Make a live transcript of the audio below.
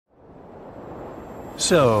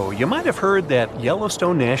So, you might have heard that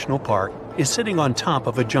Yellowstone National Park is sitting on top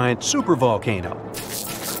of a giant supervolcano.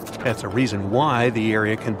 That's the reason why the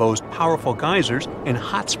area can boast powerful geysers and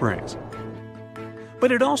hot springs.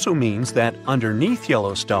 But it also means that underneath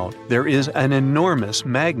Yellowstone, there is an enormous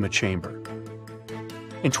magma chamber.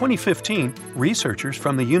 In 2015, researchers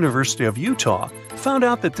from the University of Utah found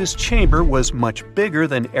out that this chamber was much bigger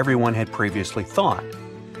than everyone had previously thought.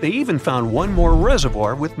 They even found one more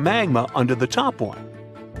reservoir with magma under the top one.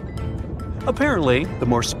 Apparently, the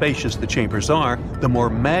more spacious the chambers are, the more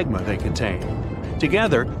magma they contain.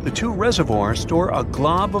 Together, the two reservoirs store a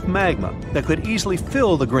glob of magma that could easily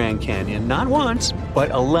fill the Grand Canyon not once, but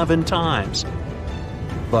 11 times.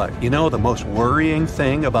 But you know the most worrying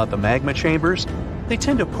thing about the magma chambers? They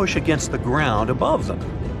tend to push against the ground above them.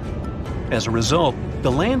 As a result,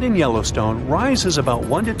 the land in Yellowstone rises about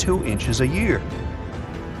 1 to 2 inches a year.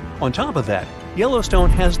 On top of that, Yellowstone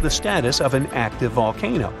has the status of an active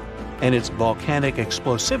volcano, and its volcanic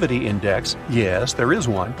explosivity index, yes, there is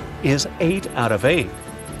one, is 8 out of 8.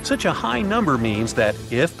 Such a high number means that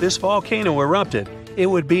if this volcano erupted, it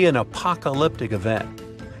would be an apocalyptic event.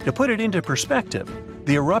 To put it into perspective,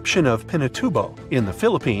 the eruption of Pinatubo in the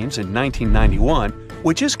Philippines in 1991,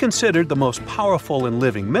 which is considered the most powerful in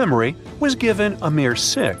living memory, was given a mere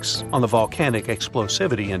 6 on the volcanic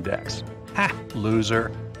explosivity index. Ha,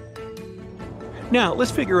 loser. Now, let's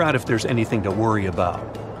figure out if there's anything to worry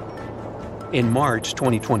about. In March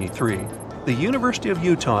 2023, the University of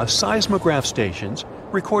Utah seismograph stations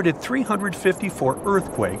recorded 354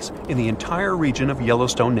 earthquakes in the entire region of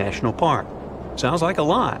Yellowstone National Park. Sounds like a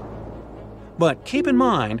lot. But keep in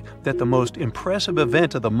mind that the most impressive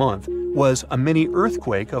event of the month was a mini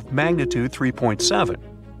earthquake of magnitude 3.7.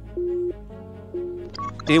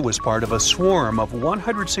 It was part of a swarm of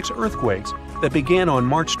 106 earthquakes that began on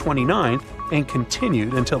March 29th and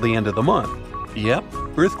continued until the end of the month. Yep,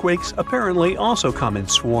 earthquakes apparently also come in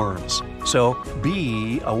swarms, so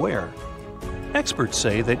be aware. Experts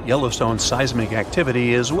say that Yellowstone's seismic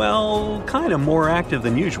activity is, well, kind of more active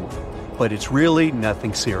than usual, but it's really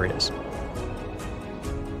nothing serious.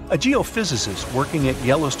 A geophysicist working at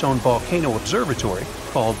Yellowstone Volcano Observatory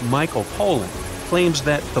called Michael Pollan claims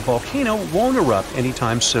that the volcano won't erupt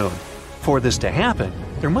anytime soon. For this to happen,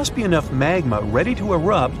 there must be enough magma ready to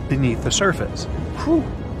erupt beneath the surface. Whew.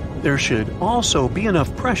 There should also be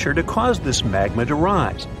enough pressure to cause this magma to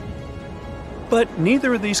rise. But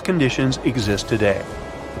neither of these conditions exist today.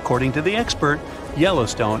 According to the expert,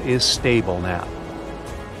 Yellowstone is stable now.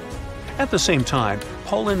 At the same time,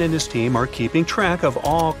 Pollan and his team are keeping track of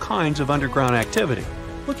all kinds of underground activity,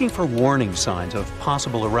 looking for warning signs of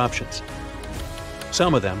possible eruptions.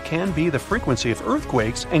 Some of them can be the frequency of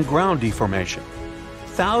earthquakes and ground deformation.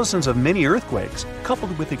 Thousands of mini earthquakes,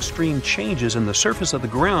 coupled with extreme changes in the surface of the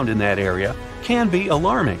ground in that area, can be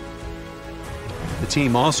alarming. The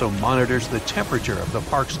team also monitors the temperature of the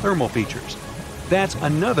park's thermal features. That's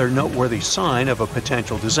another noteworthy sign of a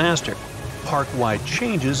potential disaster: park-wide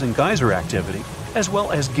changes in geyser activity, as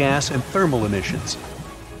well as gas and thermal emissions.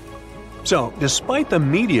 So, despite the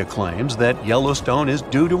media claims that Yellowstone is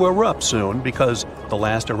due to erupt soon because the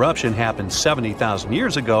last eruption happened 70,000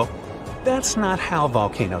 years ago, that's not how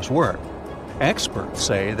volcanoes work. Experts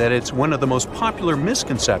say that it's one of the most popular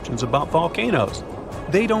misconceptions about volcanoes.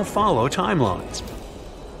 They don't follow timelines.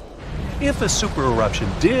 If a supereruption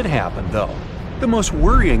did happen, though, the most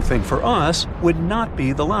worrying thing for us would not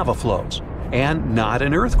be the lava flows, and not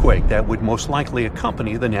an earthquake that would most likely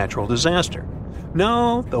accompany the natural disaster.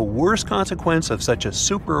 No, the worst consequence of such a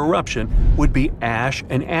supereruption would be ash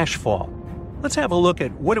and ashfall. Let's have a look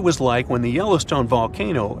at what it was like when the Yellowstone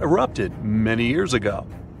volcano erupted many years ago.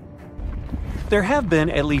 There have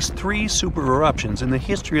been at least 3 supereruptions in the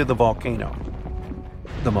history of the volcano.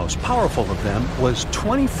 The most powerful of them was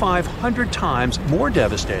 2,500 times more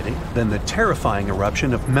devastating than the terrifying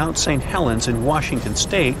eruption of Mount St. Helens in Washington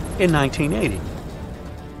state in 1980.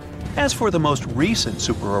 As for the most recent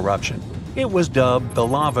supereruption, it was dubbed the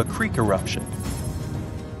Lava Creek eruption.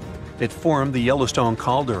 It formed the Yellowstone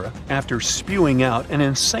caldera after spewing out an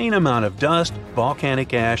insane amount of dust,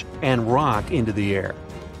 volcanic ash, and rock into the air.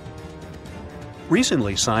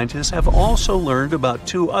 Recently, scientists have also learned about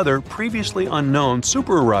 2 other previously unknown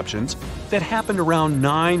supereruptions that happened around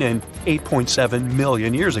 9 and 8.7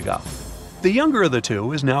 million years ago. The younger of the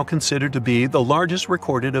 2 is now considered to be the largest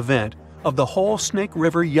recorded event of the whole Snake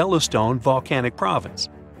River Yellowstone volcanic province.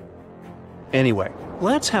 Anyway,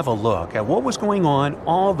 let's have a look at what was going on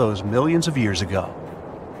all those millions of years ago.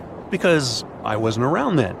 Because I wasn't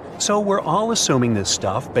around then, so we're all assuming this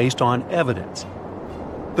stuff based on evidence.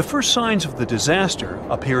 The first signs of the disaster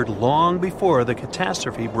appeared long before the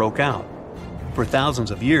catastrophe broke out. For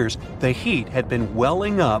thousands of years, the heat had been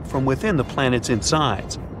welling up from within the planet's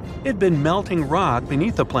insides. It had been melting rock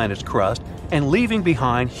beneath the planet's crust and leaving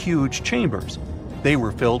behind huge chambers. They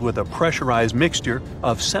were filled with a pressurized mixture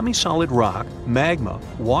of semi-solid rock, magma,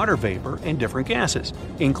 water vapor, and different gases,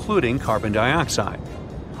 including carbon dioxide.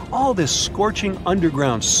 All this scorching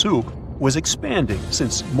underground soup was expanding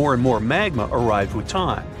since more and more magma arrived with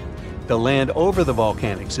time. The land over the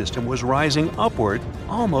volcanic system was rising upward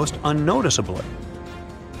almost unnoticeably.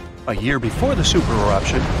 A year before the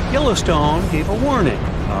supereruption, Yellowstone gave a warning,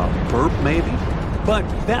 a burp maybe? But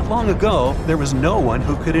that long ago, there was no one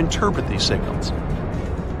who could interpret these signals.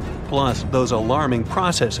 Plus, those alarming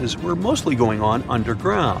processes were mostly going on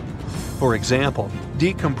underground. For example,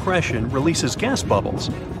 decompression releases gas bubbles.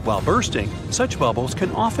 While bursting, such bubbles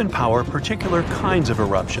can often power particular kinds of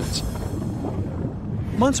eruptions.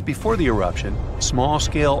 Months before the eruption,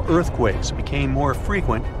 small-scale earthquakes became more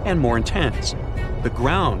frequent and more intense. The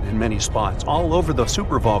ground in many spots all over the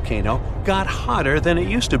supervolcano got hotter than it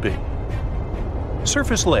used to be.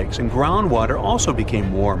 Surface lakes and groundwater also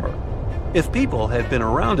became warmer. If people had been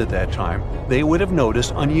around at that time, they would have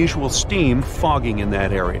noticed unusual steam fogging in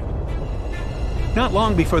that area. Not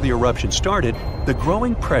long before the eruption started, the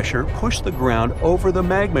growing pressure pushed the ground over the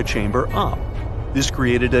magma chamber up. This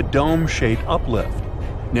created a dome-shaped uplift.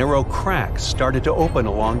 Narrow cracks started to open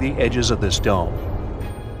along the edges of this dome.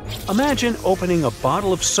 Imagine opening a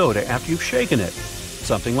bottle of soda after you've shaken it.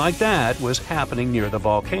 Something like that was happening near the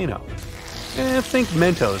volcano. Think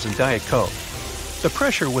Mentos and Diet Coke. The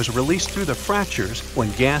pressure was released through the fractures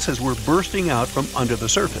when gases were bursting out from under the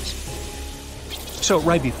surface. So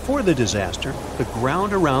right before the disaster, the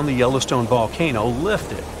ground around the Yellowstone volcano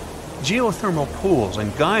lifted. Geothermal pools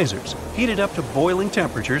and geysers heated up to boiling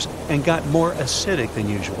temperatures and got more acidic than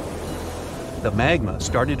usual. The magma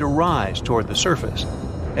started to rise toward the surface.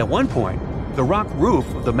 At one point, the rock roof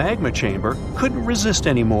of the magma chamber couldn't resist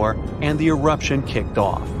anymore and the eruption kicked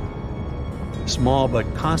off. Small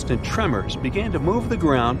but constant tremors began to move the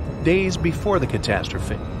ground days before the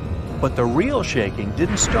catastrophe. But the real shaking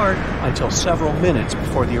didn't start until several minutes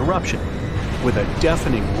before the eruption. With a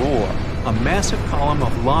deafening roar, a massive column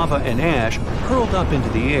of lava and ash hurled up into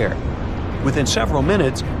the air. Within several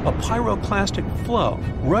minutes, a pyroclastic flow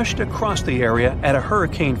rushed across the area at a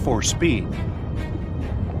hurricane-force speed.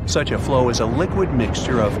 Such a flow is a liquid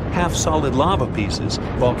mixture of half-solid lava pieces,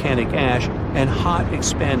 volcanic ash, and hot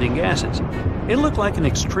expanding gases. It looked like an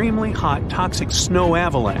extremely hot toxic snow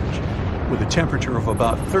avalanche. With a temperature of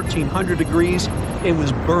about 1300 degrees, it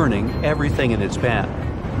was burning everything in its path.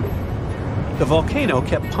 The volcano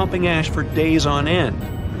kept pumping ash for days on end.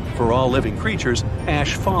 For all living creatures,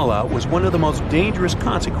 ash fallout was one of the most dangerous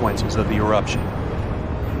consequences of the eruption.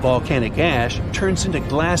 Volcanic ash turns into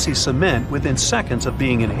glassy cement within seconds of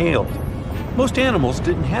being inhaled. Most animals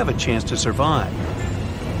didn't have a chance to survive.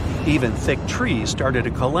 Even thick trees started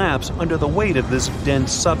to collapse under the weight of this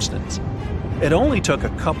dense substance. It only took a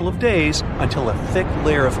couple of days until a thick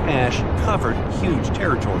layer of ash covered huge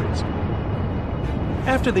territories.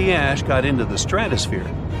 After the ash got into the stratosphere,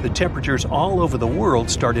 the temperatures all over the world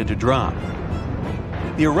started to drop.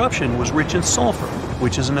 The eruption was rich in sulfur,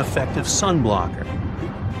 which is an effective sunblocker.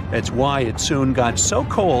 That's why it soon got so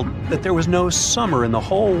cold that there was no summer in the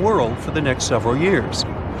whole world for the next several years.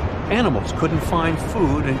 Animals couldn't find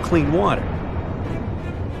food and clean water.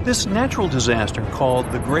 This natural disaster,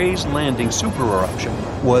 called the Gray's Landing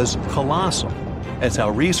supereruption, was colossal. That's how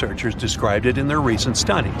researchers described it in their recent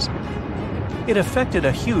studies. It affected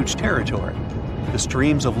a huge territory. The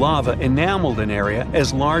streams of lava enameled an area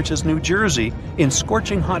as large as New Jersey in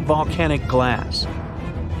scorching hot volcanic glass.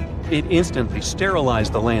 It instantly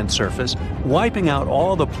sterilized the land surface, wiping out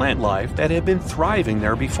all the plant life that had been thriving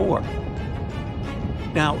there before.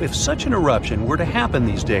 Now, if such an eruption were to happen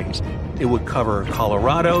these days, it would cover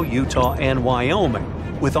Colorado, Utah, and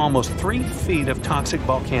Wyoming with almost 3 feet of toxic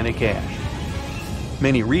volcanic ash.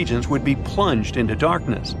 Many regions would be plunged into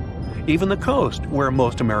darkness. Even the coast, where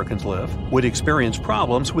most Americans live, would experience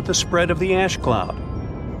problems with the spread of the ash cloud.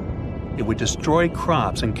 It would destroy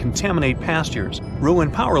crops and contaminate pastures,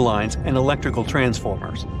 ruin power lines and electrical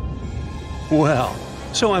transformers. Well,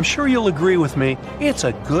 so I'm sure you'll agree with me, it's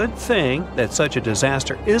a good thing that such a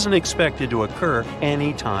disaster isn't expected to occur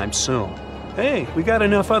anytime soon. Hey, we got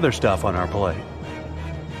enough other stuff on our plate.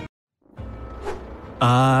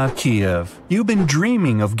 Kiev, you've been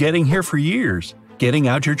dreaming of getting here for years. Getting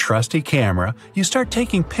out your trusty camera, you start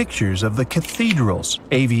taking pictures of the cathedrals,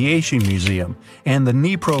 aviation museum, and the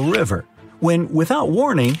Dnipro River, when, without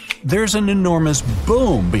warning, there's an enormous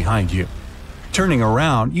boom behind you. Turning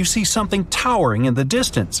around, you see something towering in the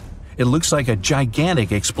distance. It looks like a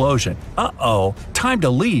gigantic explosion. Uh-oh, time to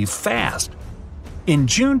leave fast! In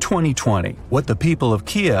June 2020, what the people of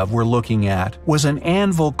Kiev were looking at was an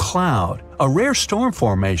anvil cloud, a rare storm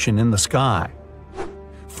formation in the sky.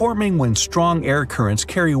 Forming when strong air currents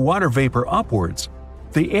carry water vapor upwards,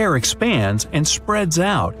 the air expands and spreads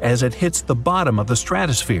out as it hits the bottom of the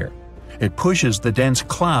stratosphere. It pushes the dense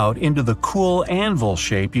cloud into the cool anvil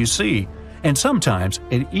shape you see, and sometimes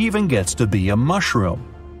it even gets to be a mushroom.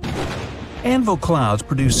 Anvil clouds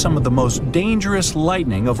produce some of the most dangerous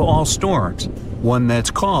lightning of all storms, one that's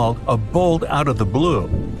called a bolt out of the blue.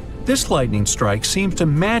 This lightning strike seems to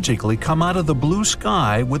magically come out of the blue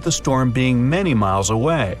sky with the storm being many miles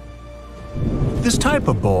away. This type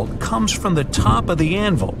of bolt comes from the top of the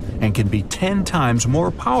anvil and can be 10 times more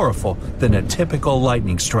powerful than a typical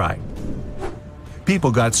lightning strike.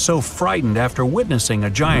 People got so frightened after witnessing a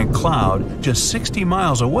giant cloud just 60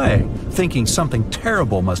 miles away, thinking something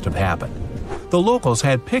terrible must have happened. The locals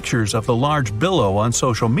had pictures of the large billow on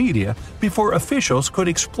social media before officials could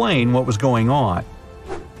explain what was going on.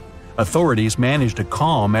 Authorities managed to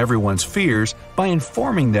calm everyone's fears by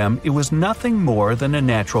informing them it was nothing more than a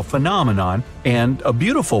natural phenomenon, and a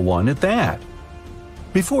beautiful one at that.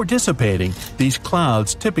 Before dissipating, these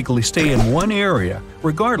clouds typically stay in one area,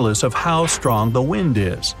 regardless of how strong the wind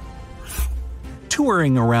is.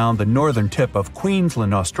 Touring around the northern tip of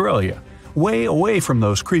Queensland, Australia, way away from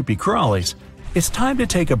those creepy crawlies, it's time to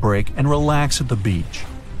take a break and relax at the beach.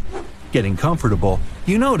 Getting comfortable,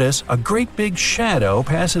 you notice a great big shadow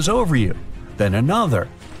passes over you, then another,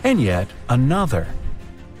 and yet another.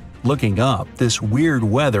 Looking up, this weird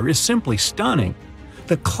weather is simply stunning.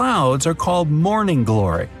 The clouds are called morning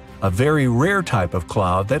glory, a very rare type of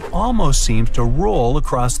cloud that almost seems to roll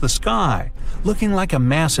across the sky, looking like a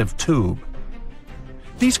massive tube.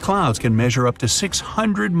 These clouds can measure up to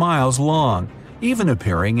 600 miles long, even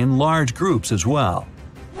appearing in large groups as well.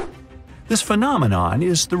 This phenomenon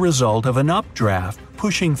is the result of an updraft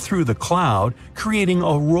pushing through the cloud, creating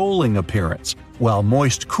a rolling appearance, while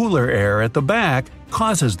moist cooler air at the back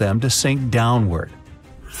causes them to sink downward.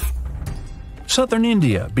 Southern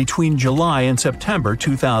India, between July and September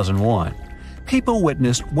 2001, people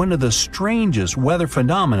witnessed one of the strangest weather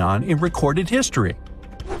phenomenon in recorded history.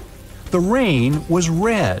 The rain was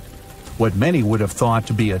red. What many would have thought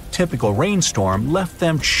to be a typical rainstorm left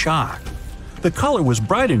them shocked. The color was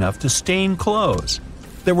bright enough to stain clothes.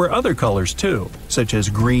 There were other colors too, such as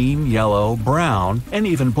green, yellow, brown, and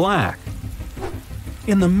even black.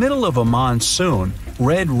 In the middle of a monsoon,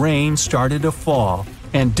 red rain started to fall,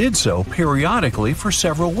 and did so periodically for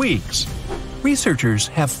several weeks. Researchers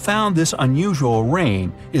have found this unusual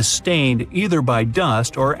rain is stained either by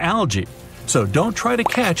dust or algae, so don't try to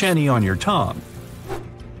catch any on your tongue.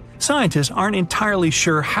 Scientists aren't entirely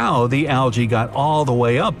sure how the algae got all the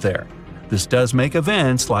way up there. This does make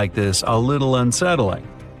events like this a little unsettling.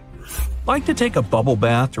 Like to take a bubble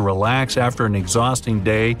bath to relax after an exhausting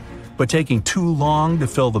day, but taking too long to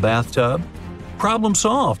fill the bathtub? Problem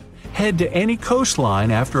solved. Head to any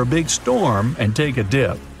coastline after a big storm and take a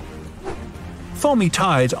dip. Foamy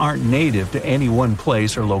tides aren't native to any one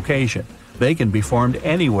place or location. They can be formed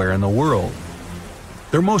anywhere in the world.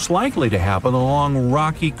 They're most likely to happen along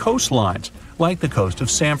rocky coastlines, like the coast of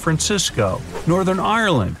San Francisco, Northern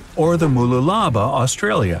Ireland, or the Mooloolaba,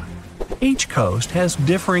 Australia. Each coast has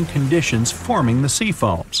differing conditions forming the sea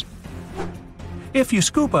foams. If you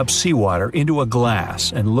scoop up seawater into a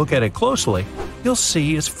glass and look at it closely, you'll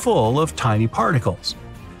see it's full of tiny particles.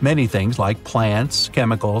 Many things like plants,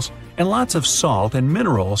 chemicals, and lots of salt and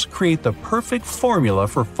minerals create the perfect formula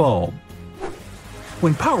for foam.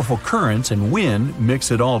 When powerful currents and wind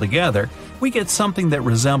mix it all together, we get something that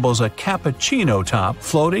resembles a cappuccino top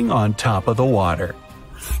floating on top of the water.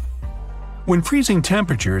 When freezing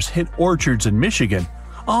temperatures hit orchards in Michigan,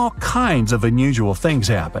 all kinds of unusual things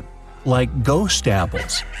happen, like ghost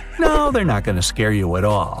apples. No, they're not going to scare you at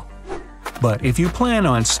all. But if you plan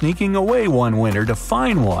on sneaking away one winter to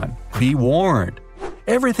find one, be warned.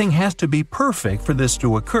 Everything has to be perfect for this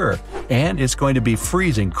to occur, and it's going to be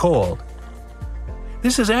freezing cold.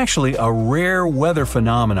 This is actually a rare weather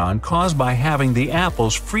phenomenon caused by having the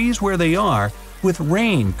apples freeze where they are with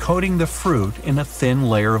rain coating the fruit in a thin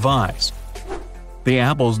layer of ice. The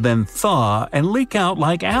apples then thaw and leak out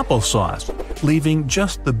like applesauce, leaving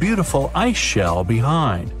just the beautiful ice shell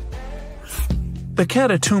behind. The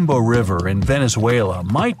Catatumbo River in Venezuela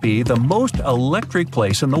might be the most electric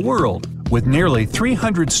place in the world, with nearly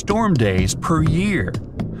 300 storm days per year.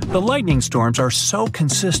 The lightning storms are so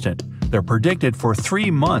consistent, they're predicted for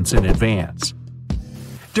 3 months in advance.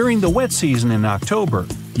 During the wet season in October,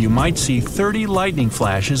 You might see 30 lightning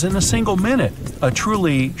flashes in a single minute, a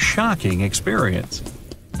truly shocking experience.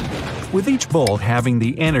 With each bolt having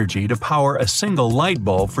the energy to power a single light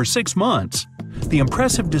bulb for 6 months, the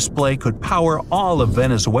impressive display could power all of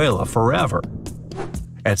Venezuela forever.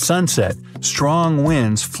 At sunset, strong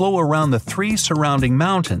winds flow around the 3 surrounding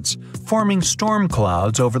mountains, forming storm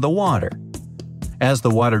clouds over the water. As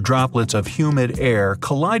the water droplets of humid air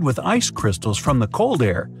collide with ice crystals from the cold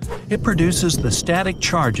air, it produces the static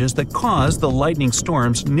charges that cause the lightning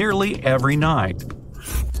storms nearly every night.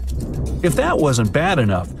 If that wasn't bad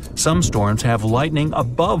enough, some storms have lightning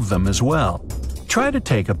above them as well. Try to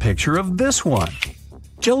take a picture of this one.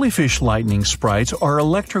 Jellyfish lightning sprites are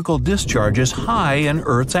electrical discharges high in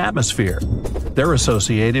Earth's atmosphere. They're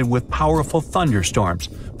associated with powerful thunderstorms,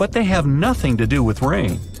 but they have nothing to do with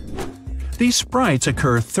rain. These sprites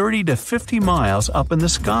occur 30 to 50 miles up in the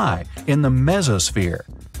sky, in the mesosphere.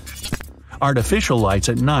 Artificial lights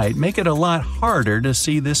at night make it a lot harder to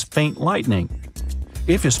see this faint lightning.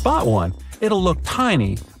 If you spot one, it'll look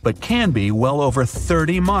tiny, but can be well over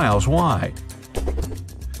 30 miles wide.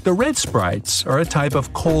 The red sprites are a type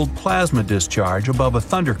of cold plasma discharge above a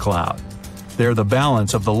thundercloud. They're the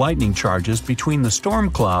balance of the lightning charges between the storm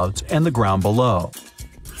clouds and the ground below.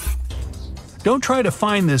 Don't try to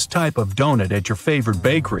find this type of donut at your favorite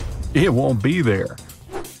bakery. It won't be there.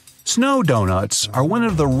 Snow donuts are one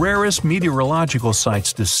of the rarest meteorological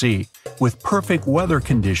sights to see, with perfect weather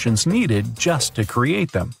conditions needed just to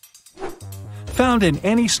create them. Found in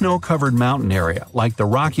any snow-covered mountain area, like the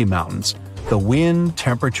Rocky Mountains, the wind,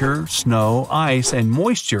 temperature, snow, ice, and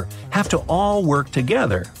moisture have to all work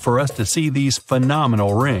together for us to see these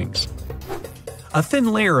phenomenal rings. A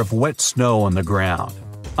thin layer of wet snow on the ground.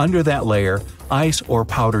 Under that layer, ice or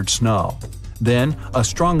powdered snow. Then, a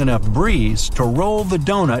strong enough breeze to roll the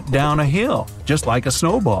donut down a hill, just like a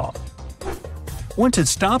snowball. Once it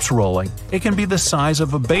stops rolling, it can be the size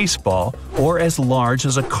of a baseball or as large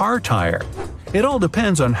as a car tire. It all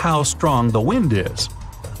depends on how strong the wind is.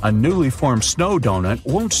 A newly formed snow donut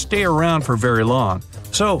won't stay around for very long,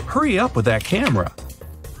 so hurry up with that camera.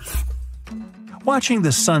 Watching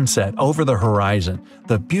the sunset over the horizon,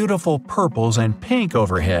 the beautiful purples and pink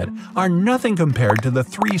overhead are nothing compared to the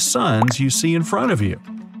 3 suns you see in front of you.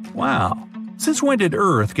 Wow, since when did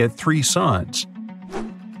Earth get 3 suns?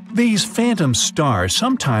 These phantom stars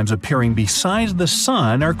sometimes appearing beside the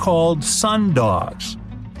sun are called sundogs.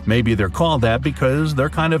 Maybe they're called that because they're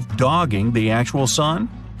kind of dogging the actual sun?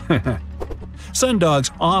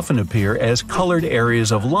 Sundogs often appear as colored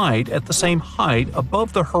areas of light at the same height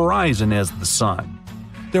above the horizon as the sun.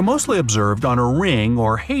 They're mostly observed on a ring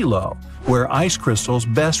or halo, where ice crystals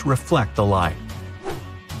best reflect the light.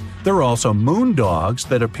 There are also moondogs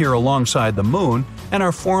that appear alongside the moon and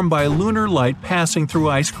are formed by lunar light passing through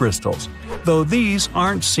ice crystals, though these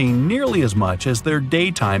aren't seen nearly as much as their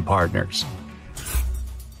daytime partners.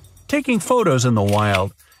 Taking photos in the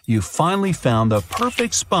wild, you finally found the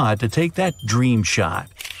perfect spot to take that dream shot.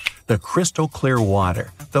 The crystal clear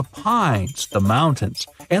water, the pines, the mountains,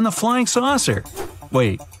 and the flying saucer.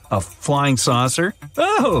 Wait, a flying saucer?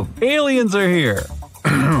 Oh, aliens are here!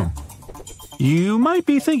 You might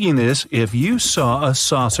be thinking this if you saw a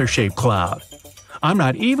saucer-shaped cloud. I'm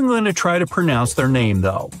not even going to try to pronounce their name,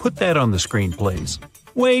 though. Put that on the screen, please.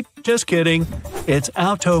 Wait, just kidding. It's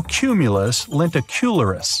altocumulus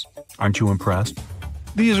lenticularis. Aren't you impressed?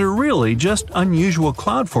 These are really just unusual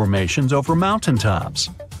cloud formations over mountaintops.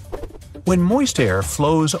 When moist air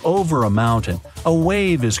flows over a mountain, a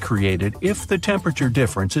wave is created if the temperature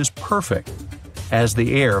difference is perfect. As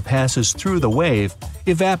the air passes through the wave,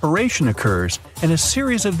 evaporation occurs and a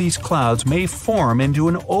series of these clouds may form into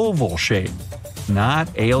an oval shape. Not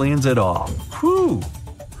aliens at all. Whew!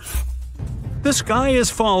 The sky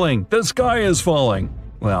is falling! The sky is falling!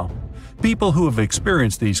 Well, people who have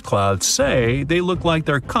experienced these clouds say they look like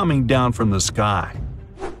they're coming down from the sky.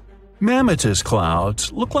 Mammatus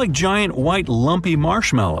clouds look like giant white lumpy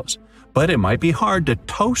marshmallows, but it might be hard to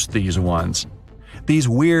toast these ones. These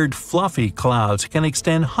weird fluffy clouds can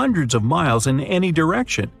extend hundreds of miles in any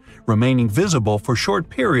direction, remaining visible for short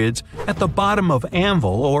periods at the bottom of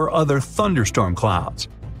anvil or other thunderstorm clouds.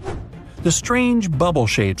 The strange bubble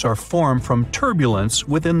shapes are formed from turbulence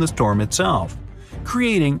within the storm itself,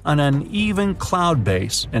 creating an uneven cloud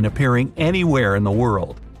base and appearing anywhere in the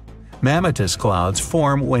world. Mammatus clouds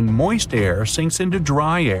form when moist air sinks into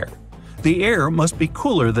dry air. The air must be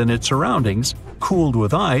cooler than its surroundings, cooled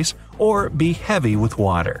with ice, or be heavy with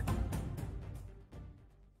water.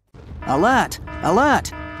 Alert!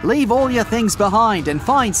 Alert! Leave all your things behind and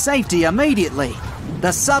find safety immediately.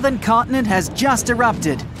 The southern continent has just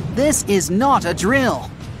erupted. This is not a drill.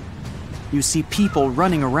 You see people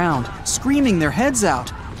running around, screaming their heads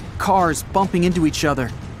out. Cars bumping into each other.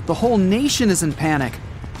 The whole nation is in panic.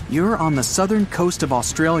 You're on the southern coast of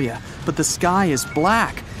Australia, but the sky is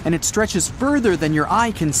black and it stretches further than your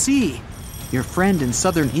eye can see. Your friend in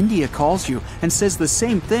southern India calls you and says the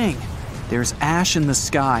same thing. There's ash in the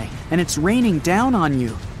sky and it's raining down on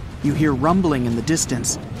you. You hear rumbling in the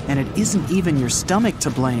distance, and it isn't even your stomach to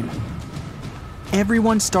blame.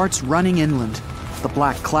 Everyone starts running inland. The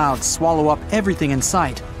black clouds swallow up everything in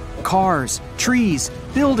sight. Cars, trees,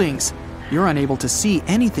 buildings. You're unable to see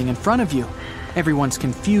anything in front of you. Everyone's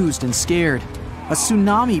confused and scared. A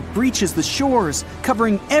tsunami breaches the shores,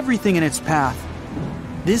 covering everything in its path.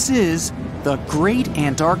 This is the Great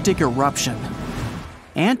Antarctic Eruption.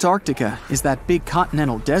 Antarctica is that big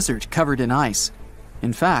continental desert covered in ice.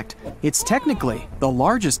 In fact, it's technically the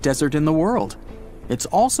largest desert in the world. It's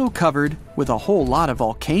also covered with a whole lot of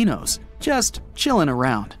volcanoes, just chilling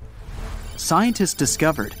around. Scientists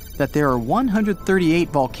discovered that there are 138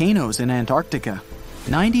 volcanoes in Antarctica,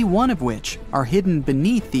 91 of which are hidden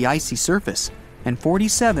beneath the icy surface, and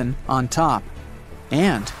 47 on top.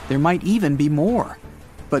 And there might even be more.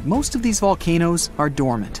 But most of these volcanoes are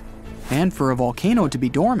dormant. And for a volcano to be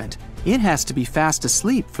dormant, it has to be fast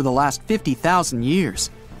asleep for the last 50,000 years.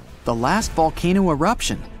 The last volcano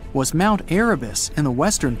eruption was Mount Erebus in the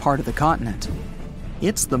western part of the continent.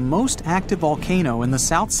 It's the most active volcano in the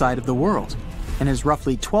south side of the world and is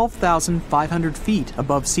roughly 12,500 feet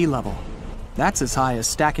above sea level. That's as high as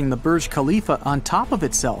stacking the Burj Khalifa on top of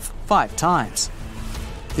itself 5 times.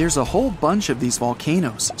 There's a whole bunch of these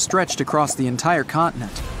volcanoes stretched across the entire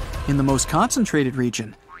continent. In the most concentrated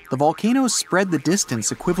region, the volcanoes spread the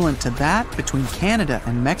distance equivalent to that between Canada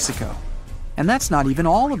and Mexico. And that's not even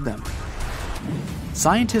all of them.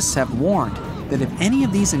 Scientists have warned that if any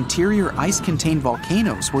of these interior ice-contained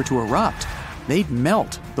volcanoes were to erupt, they'd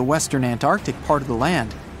melt the western Antarctic part of the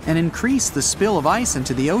land and increase the spill of ice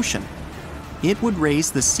into the ocean. It would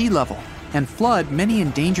raise the sea level and flood many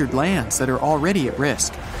endangered lands that are already at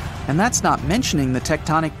risk. And that's not mentioning the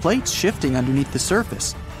tectonic plates shifting underneath the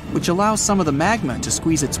surface, which allows some of the magma to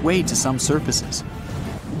squeeze its way to some surfaces.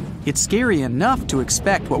 It's scary enough to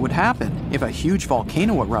expect what would happen if a huge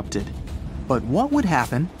volcano erupted. But what would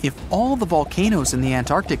happen if all the volcanoes in the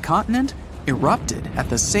Antarctic continent erupted at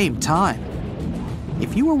the same time?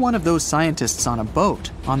 If you were one of those scientists on a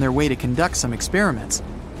boat on their way to conduct some experiments,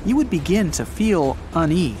 you would begin to feel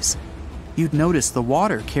unease. You'd notice the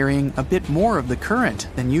water carrying a bit more of the current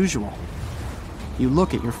than usual. You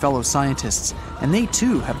look at your fellow scientists, and they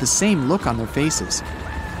too have the same look on their faces.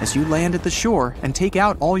 As you land at the shore and take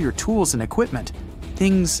out all your tools and equipment,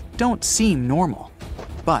 things don't seem normal.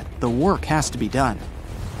 But the work has to be done.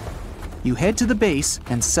 You head to the base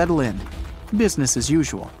and settle in. Business as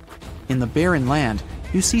usual. In the barren land,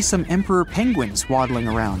 you see some emperor penguins waddling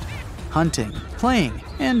around, hunting, playing,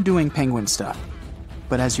 and doing penguin stuff.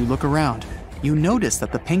 But as you look around, you notice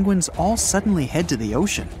that the penguins all suddenly head to the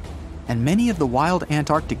ocean, and many of the wild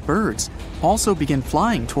Antarctic birds also begin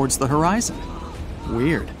flying towards the horizon.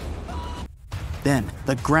 Weird. Then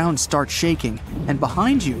the ground starts shaking, and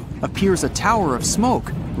behind you appears a tower of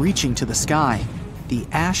smoke reaching to the sky. The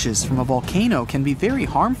ashes from a volcano can be very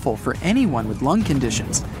harmful for anyone with lung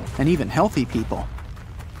conditions, and even healthy people.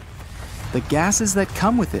 The gases that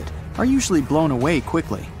come with it are usually blown away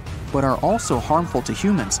quickly, but are also harmful to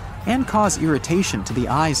humans and cause irritation to the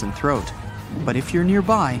eyes and throat. But if you're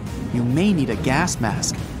nearby, you may need a gas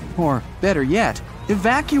mask, or better yet,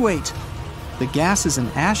 evacuate! The gases and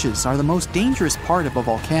ashes are the most dangerous part of a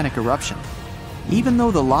volcanic eruption. Even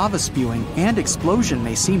though the lava spewing and explosion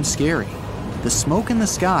may seem scary, the smoke in the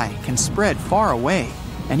sky can spread far away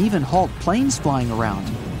and even halt planes flying around.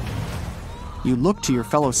 You look to your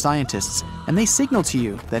fellow scientists and they signal to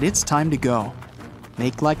you that it's time to go.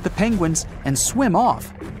 Make like the penguins and swim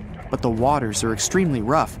off. But the waters are extremely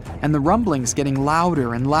rough and the rumbling's getting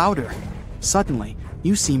louder and louder. Suddenly,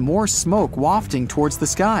 you see more smoke wafting towards the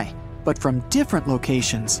sky, but from different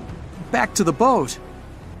locations. Back to the boat!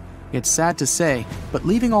 It's sad to say, but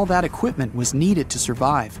leaving all that equipment was needed to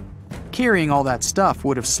survive. Carrying all that stuff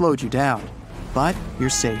would have slowed you down, but you're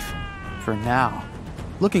safe. For now.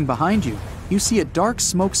 Looking behind you, you see a dark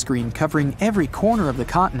smoke screen covering every corner of the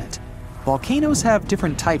continent. Volcanoes have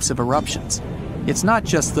different types of eruptions. It's not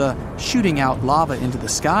just the shooting out lava into the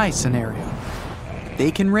sky scenario.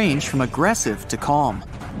 They can range from aggressive to calm.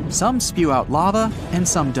 Some spew out lava and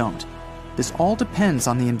some don't. This all depends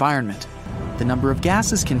on the environment, the number of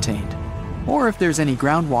gases contained, or if there's any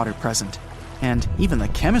groundwater present, and even the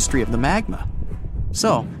chemistry of the magma.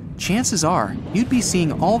 So, chances are you'd be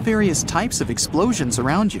seeing all various types of explosions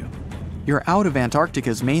around you. You're out of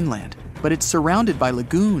Antarctica's mainland, but it's surrounded by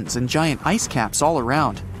lagoons and giant ice caps all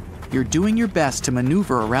around. You're doing your best to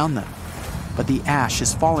maneuver around them. But the ash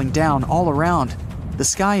is falling down all around. The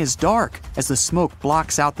sky is dark as the smoke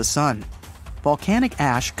blocks out the sun. Volcanic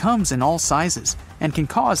ash comes in all sizes and can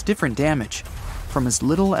cause different damage, from as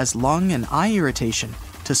little as lung and eye irritation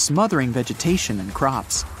to smothering vegetation and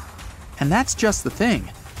crops. And that's just the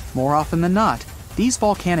thing. More often than not, these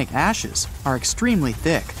volcanic ashes are extremely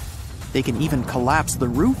thick. They can even collapse the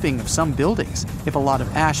roofing of some buildings if a lot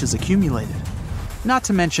of ash is accumulated. Not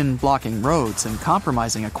to mention blocking roads and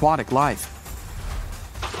compromising aquatic life.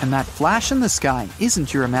 And that flash in the sky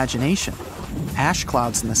isn't your imagination. Ash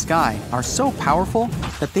clouds in the sky are so powerful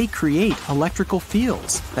that they create electrical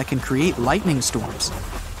fields that can create lightning storms.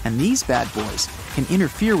 And these bad boys can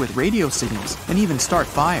interfere with radio signals and even start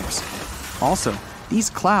fires. Also, these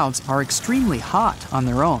clouds are extremely hot on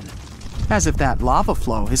their own. As if that lava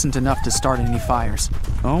flow isn't enough to start any fires.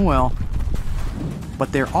 Oh well.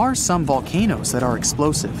 But there are some volcanoes that are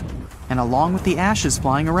explosive. And along with the ashes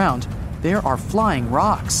flying around, there are flying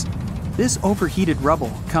rocks. This overheated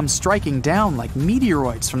rubble comes striking down like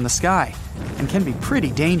meteoroids from the sky and can be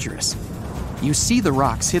pretty dangerous. You see the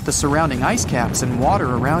rocks hit the surrounding ice caps and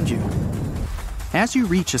water around you. As you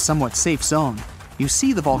reach a somewhat safe zone, you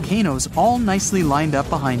see the volcanoes all nicely lined up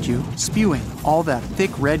behind you, spewing all that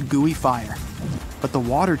thick red gooey fire. But the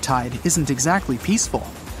water tide isn't exactly peaceful.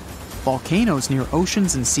 Volcanoes near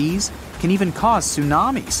oceans and seas can even cause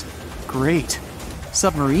tsunamis. Great.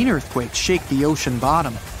 Submarine earthquakes shake the ocean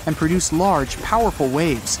bottom and produce large, powerful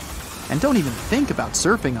waves. And don't even think about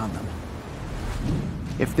surfing on them.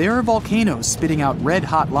 If there are volcanoes spitting out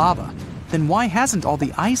red-hot lava, then why hasn't all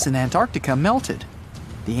the ice in Antarctica melted?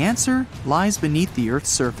 The answer lies beneath the Earth's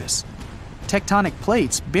surface. Tectonic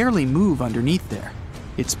plates barely move underneath there.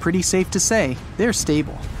 It's pretty safe to say they're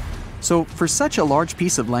stable. So for such a large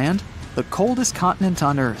piece of land, the coldest continent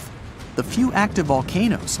on Earth, the few active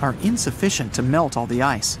volcanoes are insufficient to melt all the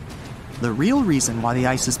ice. The real reason why the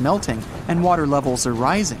ice is melting and water levels are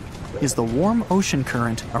rising is the warm ocean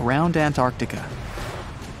current around Antarctica.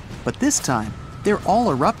 But this time, they're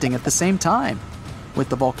all erupting at the same time. With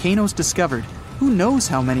the volcanoes discovered, who knows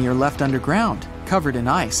how many are left underground, covered in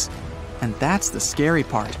ice. And that's the scary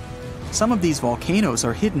part. Some of these volcanoes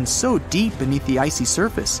are hidden so deep beneath the icy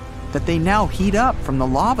surface that they now heat up from the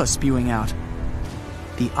lava spewing out.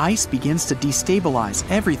 The ice begins to destabilize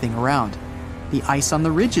everything around. The ice on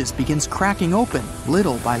the ridges begins cracking open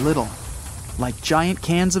little by little. Like giant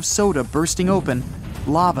cans of soda bursting open,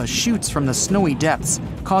 lava shoots from the snowy depths,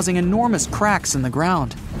 causing enormous cracks in the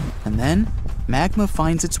ground. And then, magma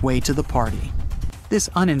finds its way to the party. This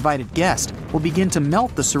uninvited guest will begin to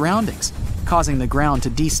melt the surroundings, causing the ground to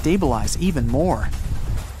destabilize even more.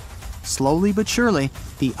 Slowly but surely,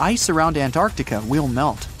 the ice around Antarctica will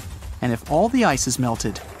melt. And if all the ice is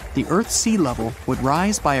melted, the Earth's sea level would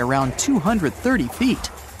rise by around 230 feet.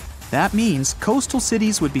 That means coastal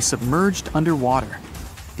cities would be submerged underwater.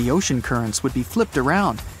 The ocean currents would be flipped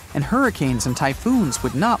around, and hurricanes and typhoons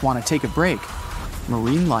would not want to take a break.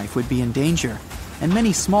 Marine life would be in danger, and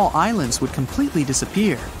many small islands would completely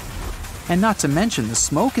disappear. And not to mention the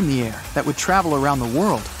smoke in the air that would travel around the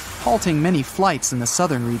world, halting many flights in the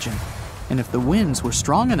southern region. And if the winds were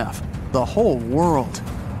strong enough, the whole world.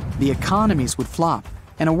 The economies would flop,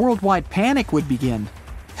 and a worldwide panic would begin.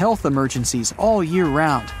 Health emergencies all year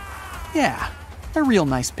round. Yeah, a real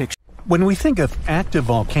nice picture. When we think of active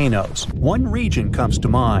volcanoes, one region comes to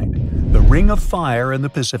mind: the Ring of Fire in the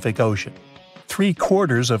Pacific Ocean.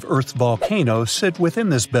 3/4 of Earth's volcanoes sit within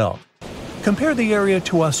this belt. Compare the area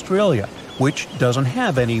to Australia, which doesn't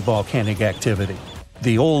have any volcanic activity.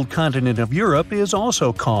 The old continent of Europe is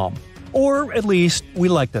also calm, or at least we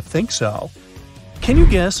like to think so. Can you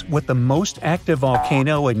guess what the most active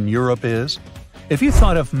volcano in Europe is? If you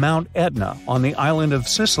thought of Mount Etna on the island of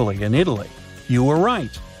Sicily in Italy, you were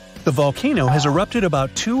right. The volcano has erupted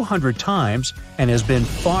about 200 times and has been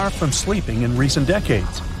far from sleeping in recent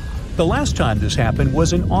decades. The last time this happened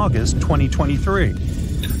was in August 2023.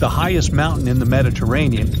 The highest mountain in the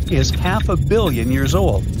Mediterranean is 500 million years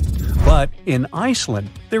old. But in Iceland,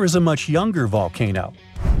 there is a much younger volcano.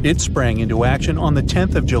 It sprang into action on the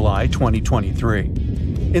 10th of July 2023.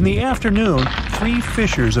 In the afternoon, 3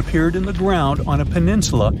 fissures appeared in the ground on a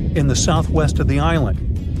peninsula in the southwest of the island.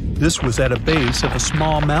 This was at a base of a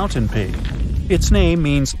small mountain peak. Its name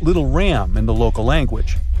means Little Ram in the local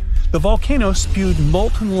language. The volcano spewed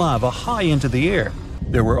molten lava high into the air.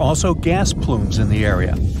 There were also gas plumes in the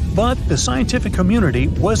area. But the scientific community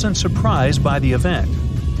wasn't surprised by the event.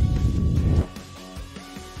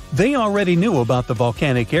 They already knew about the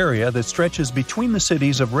volcanic area that stretches between the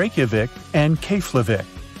cities of Reykjavik and Keflavik.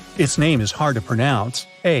 Its name is hard to pronounce.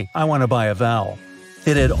 Hey, I want to buy a vowel.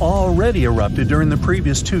 It had already erupted during the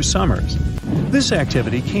previous 2 summers. This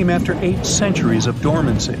activity came after 8 centuries of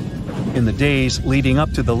dormancy. In the days leading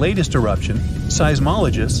up to the latest eruption,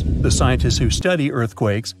 seismologists, the scientists who study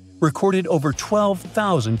earthquakes, recorded over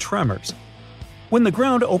 12,000 tremors. When the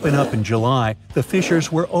ground opened up in July, the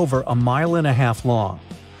fissures were over 1.5 miles long.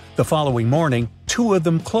 The following morning, 2 of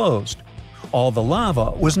them closed. All the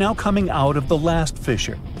lava was now coming out of the last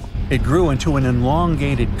fissure. It grew into an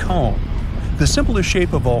elongated cone, the simplest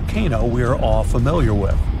shape of volcano we are all familiar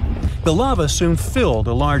with. The lava soon filled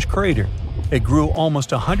a large crater. It grew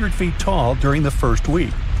almost 100 feet tall during the first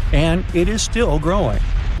week, and it is still growing.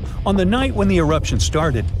 On the night when the eruption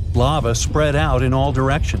started, lava spread out in all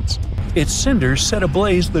directions. Its cinders set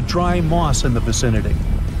ablaze the dry moss in the vicinity.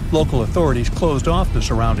 Local authorities closed off the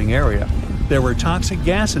surrounding area. There were toxic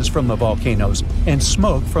gases from the volcanoes and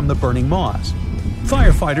smoke from the burning moss.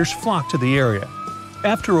 Firefighters flocked to the area.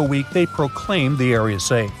 After a week, they proclaimed the area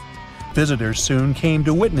safe. Visitors soon came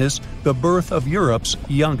to witness the birth of Europe's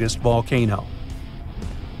youngest volcano.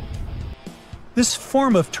 This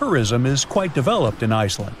form of tourism is quite developed in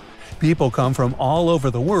Iceland. People come from all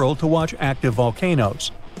over the world to watch active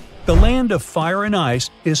volcanoes. The land of fire and ice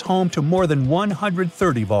is home to more than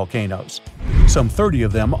 130 volcanoes. Some 30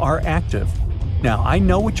 of them are active. Now, I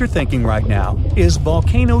know what you're thinking right now. Is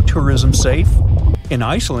volcano tourism safe? In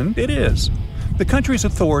Iceland, it is. The country's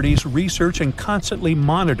authorities research and constantly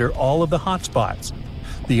monitor all of the hotspots.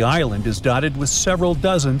 The island is dotted with several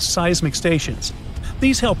dozen seismic stations.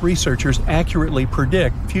 These help researchers accurately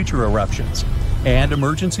predict future eruptions, and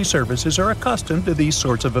emergency services are accustomed to these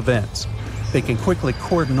sorts of events. They can quickly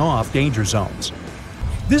cordon off danger zones.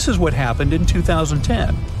 This is what happened in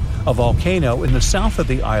 2010. A volcano in the south of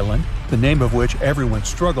the island, the name of which everyone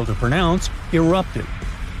struggled to pronounce, erupted.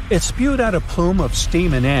 It spewed out a plume of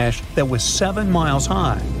steam and ash that was 7 miles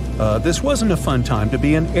high. This wasn't a fun time to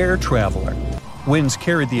be an air traveler. Winds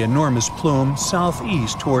carried the enormous plume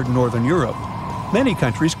southeast toward northern Europe. Many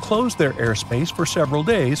countries closed their airspace for several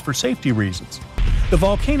days for safety reasons. The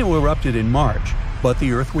volcano erupted in March, but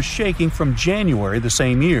the Earth was shaking from January the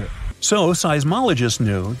same year, so seismologists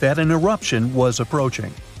knew that an eruption was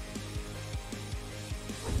approaching.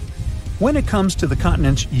 When it comes to the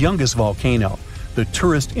continent's youngest volcano, the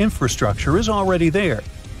tourist infrastructure is already there.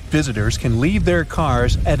 Visitors can leave their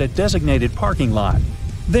cars at a designated parking lot.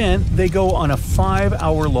 Then they go on a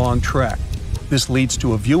 5-hour-long trek. This leads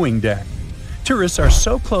to a viewing deck. Tourists are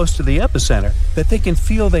so close to the epicenter that they can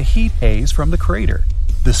feel the heat haze from the crater.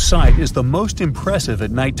 The sight is the most impressive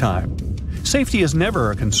at nighttime. Safety is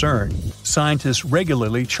never a concern. Scientists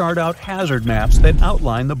regularly chart out hazard maps that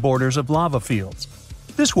outline the borders of lava fields.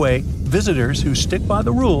 This way, visitors who stick by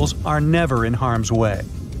the rules are never in harm's way.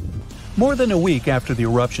 More than a week after the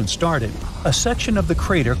eruption started, a section of the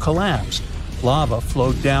crater collapsed. Lava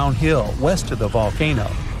flowed downhill west of the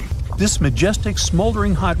volcano. This majestic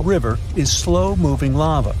smoldering hot river is slow-moving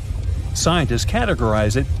lava. Scientists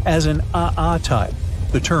categorize it as an AA type.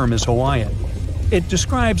 The term is Hawaiian. It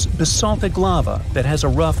describes basaltic lava that has a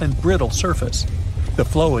rough and brittle surface. The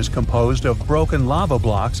flow is composed of broken lava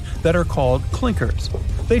blocks that are called clinkers.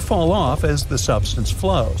 They fall off as the substance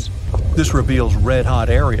flows. This reveals red-hot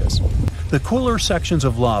areas. The cooler sections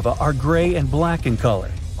of lava are gray and black in color.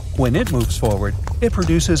 When it moves forward, it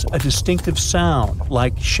produces a distinctive sound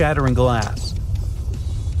like shattering glass.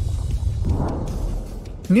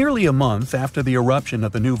 Nearly a month after the eruption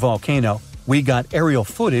of the new volcano, we got aerial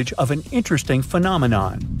footage of an interesting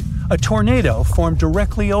phenomenon. A tornado formed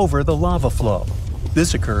directly over the lava flow.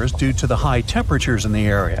 This occurs due to the high temperatures in the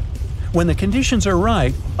area. When the conditions are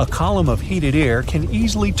right, a column of heated air can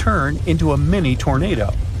easily turn into a mini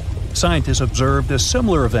tornado. Scientists observed a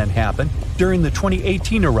similar event happen during the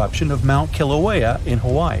 2018 eruption of Mount Kilauea in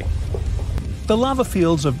Hawaii. The lava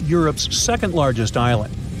fields of Europe's second-largest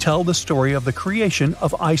island tell the story of the creation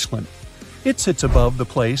of Iceland. It sits above the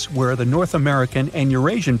place where the North American and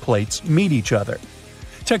Eurasian plates meet each other.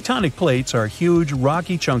 Tectonic plates are huge,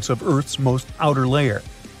 rocky chunks of Earth's most outer layer.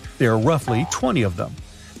 There are roughly 20 of them.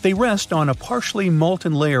 They rest on a partially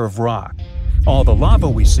molten layer of rock. All the lava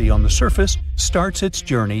we see on the surface starts its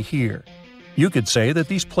journey here. You could say that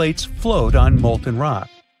these plates float on molten rock.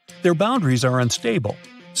 Their boundaries are unstable,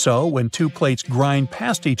 so when two plates grind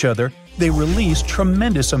past each other, they release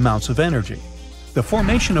tremendous amounts of energy. The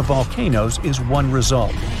formation of volcanoes is one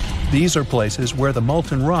result. These are places where the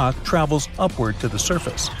molten rock travels upward to the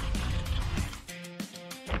surface.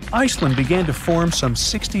 Iceland began to form some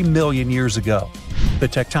 60 million years ago. The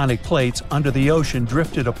tectonic plates under the ocean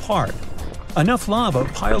drifted apart. enough lava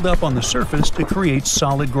piled up on the surface to create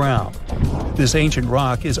solid ground. This ancient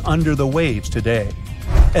rock is under the waves today.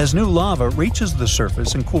 As new lava reaches the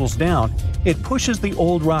surface and cools down, it pushes the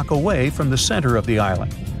old rock away from the center of the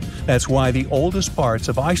island. That's why the oldest parts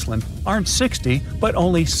of Iceland aren't 60 but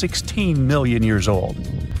only 16 million years old.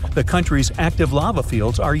 The country's active lava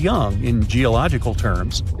fields are young in geological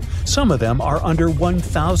terms. Some of them are under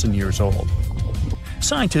 1,000 years old.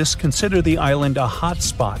 Scientists consider the island a hot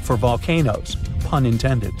spot for volcanoes, pun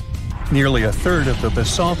intended. Nearly a third of the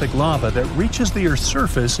basaltic lava that reaches the Earth's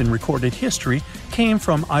surface in recorded history came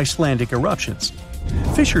from Icelandic eruptions.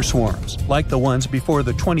 Fissure swarms, like the ones before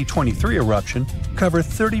the 2023 eruption, cover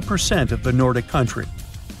 30% of the Nordic country.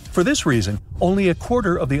 For this reason, only a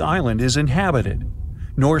quarter of the island is inhabited.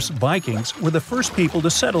 Norse Vikings were the first people to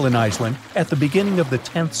settle in Iceland at the beginning of the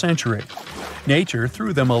 10th century. Nature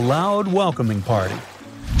threw them a loud welcoming party.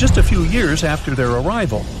 Just a few years after their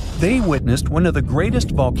arrival, they witnessed one of the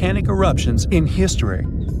greatest volcanic eruptions in history.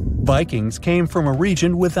 Vikings came from a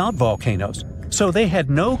region without volcanoes, so they had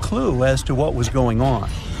no clue as to what was going on.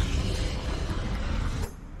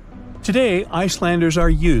 Today, Icelanders are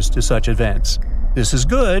used to such events. This is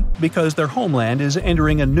good because their homeland is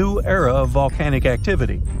entering a new era of volcanic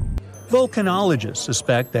activity. Volcanologists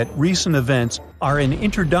suspect that recent events are an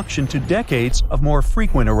introduction to decades of more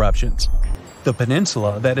frequent eruptions. The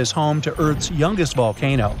peninsula that is home to Earth's youngest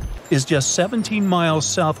volcano is just 17 miles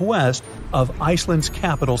southwest of Iceland's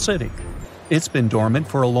capital city. It's been dormant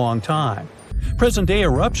for a long time. Present-day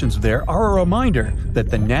eruptions there are a reminder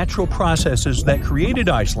that the natural processes that created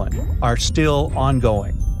Iceland are still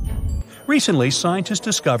ongoing. Recently, scientists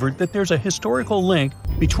discovered that there's a historical link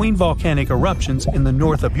between volcanic eruptions in the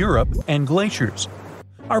north of Europe and glaciers.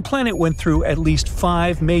 Our planet went through at least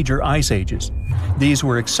 5 major ice ages. These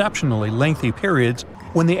were exceptionally lengthy periods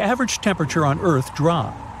when the average temperature on Earth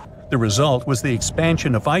dropped. The result was the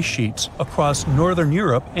expansion of ice sheets across northern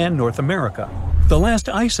Europe and North America. The last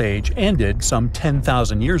ice age ended some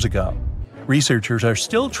 10,000 years ago. Researchers are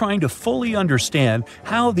still trying to fully understand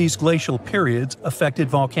how these glacial periods affected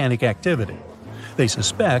volcanic activity. They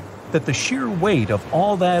suspect that the sheer weight of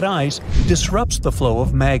all that ice disrupts the flow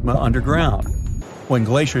of magma underground. When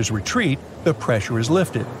glaciers retreat, the pressure is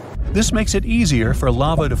lifted. This makes it easier for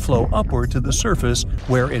lava to flow upward to the surface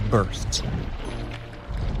where it bursts.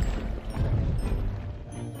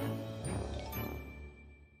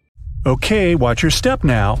 Okay, watch your step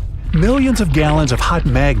now. Millions of gallons of hot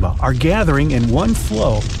magma are gathering in one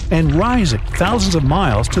flow and rising thousands of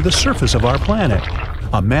miles to the surface of our planet.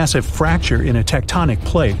 A massive fracture in a tectonic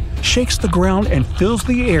plate shakes the ground and fills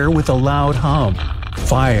the air with a loud hum.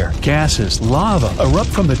 Fire, gases, lava erupt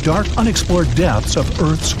from the dark, unexplored depths of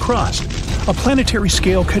Earth's crust. A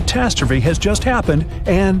planetary-scale catastrophe has just happened,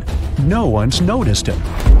 and no one's noticed it.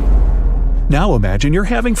 Now imagine you're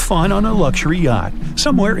having fun on a luxury yacht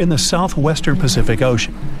somewhere in the southwestern Pacific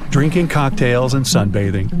Ocean, drinking cocktails and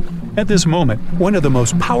sunbathing. At this moment, one of the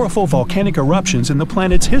most powerful volcanic eruptions in the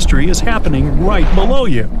planet's history is happening right below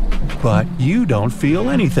you. But you don't feel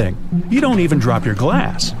anything. You don't even drop your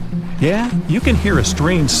glass. Yeah, you can hear a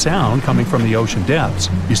strange sound coming from the ocean depths.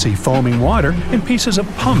 You see foaming water and pieces of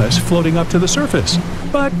pumice floating up to the surface.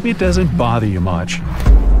 But it doesn't bother you much.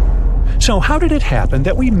 So how did it happen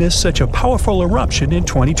that we missed such a powerful eruption in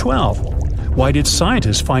 2012? Why did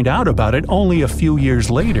scientists find out about it only a few years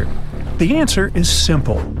later? The answer is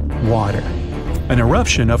simple: water. An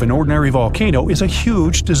eruption of an ordinary volcano is a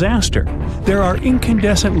huge disaster. There are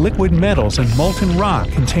incandescent liquid metals and molten rock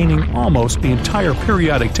containing almost the entire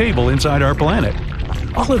periodic table inside our planet.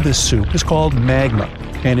 All of this soup is called magma,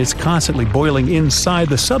 and it's constantly boiling inside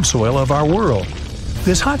the subsoil of our world.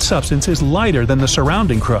 This hot substance is lighter than the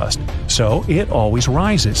surrounding crust, so it always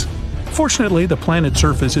rises. Fortunately, the planet's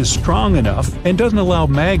surface is strong enough and doesn't allow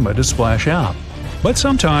magma to splash out. But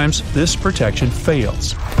sometimes this protection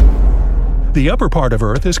fails. The upper part of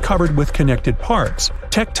Earth is covered with connected parts,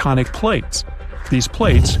 tectonic plates. These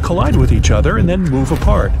plates collide with each other and then move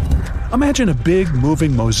apart. Imagine a big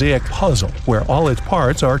moving mosaic puzzle where all its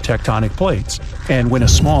parts are tectonic plates. And when a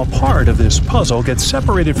small part of this puzzle gets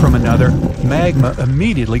separated from another, magma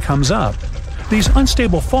immediately comes up. These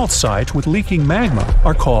unstable fault sites with leaking magma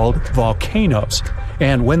are called volcanoes.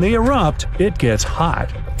 And when they erupt, it gets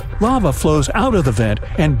hot. Lava flows out of the vent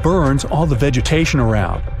and burns all the vegetation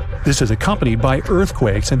around. This is accompanied by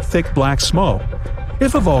earthquakes and thick black smoke.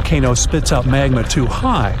 If a volcano spits out magma too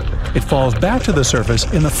high, it falls back to the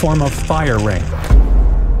surface in the form of fire rain.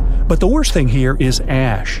 But the worst thing here is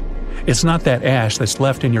ash. It's not that ash that's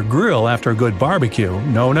left in your grill after a good barbecue,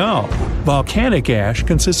 no. Volcanic ash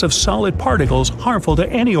consists of solid particles harmful to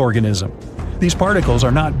any organism. These particles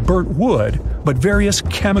are not burnt wood, but various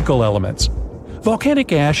chemical elements.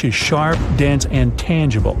 Volcanic ash is sharp, dense, and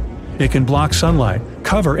tangible. It can block sunlight,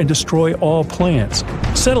 cover and destroy all plants,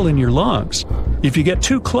 settle in your lungs. If you get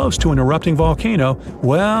too close to an erupting volcano,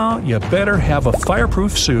 well, you better have a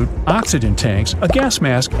fireproof suit, oxygen tanks, a gas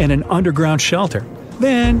mask, and an underground shelter.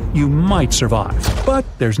 Then you might survive, but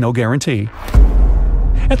there's no guarantee.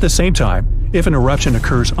 At the same time, if an eruption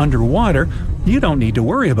occurs underwater, you don't need to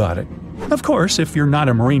worry about it. Of course, if you're not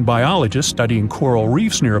a marine biologist studying coral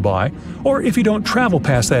reefs nearby, or if you don't travel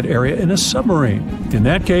past that area in a submarine. In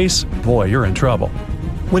that case, boy, you're in trouble.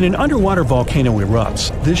 When an underwater volcano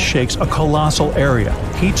erupts, this shakes a colossal area,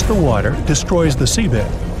 heats the water, destroys the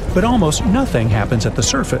seabed. But almost nothing happens at the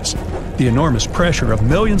surface. The enormous pressure of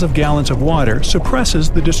millions of gallons of water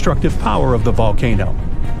suppresses the destructive power of the volcano.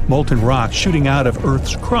 Molten rocks shooting out of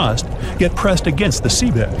Earth's crust get pressed against the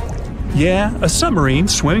seabed. Yeah, a submarine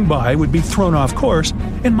swimming by would be thrown off course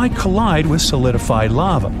and might collide with solidified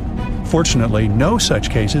lava. Fortunately, no such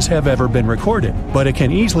cases have ever been recorded, but it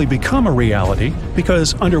can easily become a reality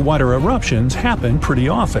because underwater eruptions happen pretty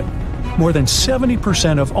often. More than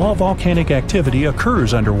 70% of all volcanic activity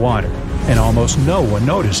occurs underwater, and almost no one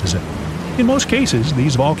notices it. In most cases,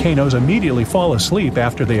 these volcanoes immediately fall asleep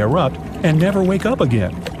after they erupt and never wake up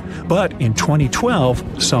again. But in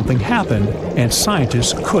 2012, something happened, and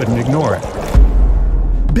scientists couldn't ignore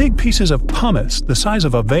it. Big pieces of pumice, the size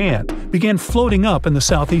of a van, began floating up in the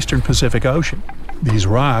southeastern Pacific Ocean. These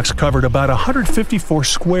rocks covered about 154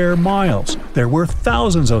 square miles. There were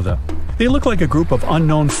thousands of them. They looked like a group of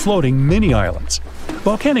unknown floating mini-islands.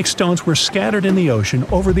 Volcanic stones were scattered in the ocean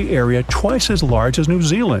over the area twice as large as New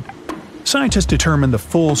Zealand. Scientists determined the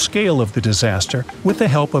full scale of the disaster with the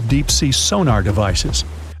help of deep-sea sonar devices.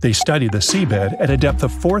 They studied the seabed at a depth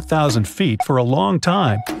of 4,000 feet for a long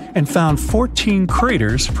time and found 14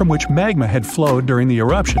 craters from which magma had flowed during the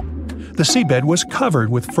eruption. The seabed was covered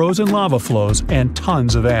with frozen lava flows and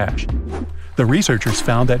tons of ash. The researchers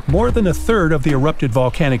found that more than a third of the erupted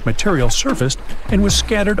volcanic material surfaced and was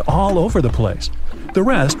scattered all over the place. The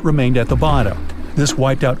rest remained at the bottom. This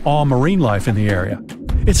wiped out all marine life in the area.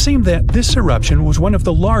 It seemed that this eruption was one of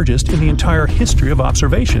the largest in the entire history of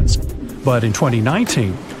observations. But in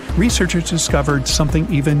 2019, researchers discovered something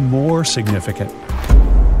even more significant.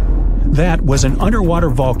 That was an underwater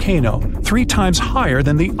volcano 3 times higher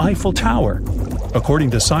than the Eiffel Tower.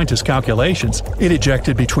 According to scientists' calculations, it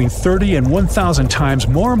ejected between 30 and 1,000 times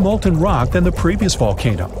more molten rock than the previous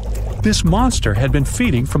volcano. This monster had been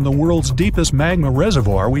feeding from the world's deepest magma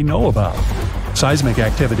reservoir we know about. Seismic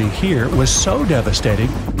activity here was so devastating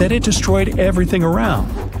that it destroyed everything around.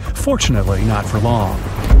 Fortunately, not for long.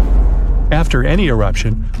 After any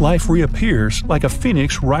eruption, life reappears like a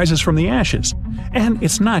phoenix rises from the ashes. And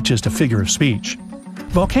it's not just a figure of speech.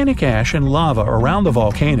 Volcanic ash and lava around the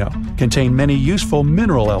volcano contain many useful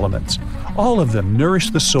mineral elements. All of them nourish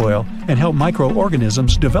the soil and help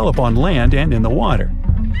microorganisms develop on land and in the water.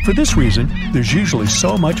 For this reason, there's usually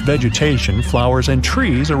so much vegetation, flowers, and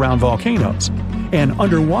trees around volcanoes. And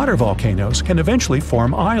underwater volcanoes can eventually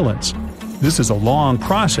form islands. This is a long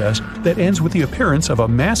process that ends with the appearance of a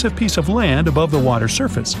massive piece of land above the water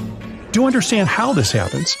surface. To understand how this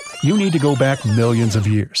happens, you need to go back millions of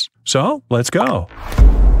years. So, let's go.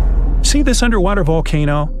 See this underwater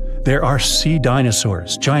volcano? There are sea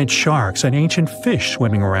dinosaurs, giant sharks, and ancient fish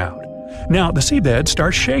swimming around. Now, the seabed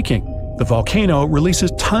starts shaking. The volcano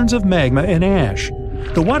releases tons of magma and ash.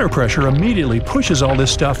 The water pressure immediately pushes all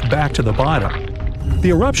this stuff back to the bottom. The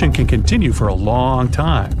eruption can continue for a long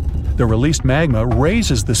time. The released magma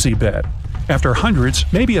raises the seabed. After hundreds,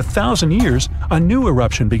 maybe 1,000 years, a new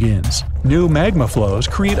eruption begins. New magma flows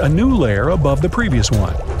create a new layer above the previous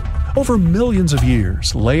one. Over millions of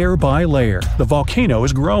years, layer by layer, the volcano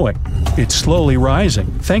is growing. It's slowly rising,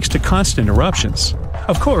 thanks to constant eruptions.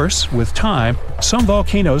 Of course, with time, some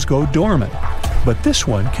volcanoes go dormant, but this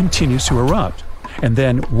one continues to erupt. And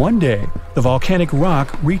then, one day, the volcanic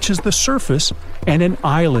rock reaches the surface and an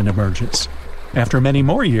island emerges. After many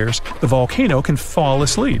more years, the volcano can fall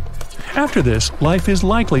asleep. After this, life is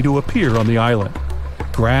likely to appear on the island.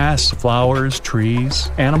 Grass, flowers, trees,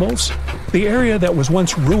 animals. The area that was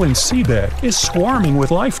once ruined seabed is swarming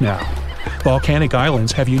with life now. Volcanic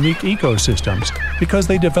islands have unique ecosystems because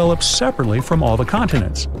they develop separately from all the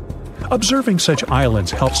continents. Observing such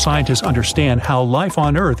islands helps scientists understand how life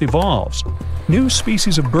on Earth evolves. New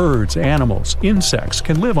species of birds, animals, insects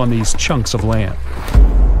can live on these chunks of land.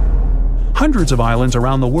 Hundreds of islands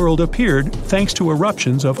around the world appeared thanks to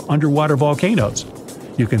eruptions of underwater volcanoes.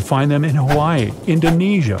 You can find them in Hawaii,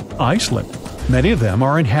 Indonesia, Iceland. Many of them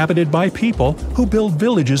are inhabited by people who build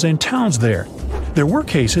villages and towns there. There were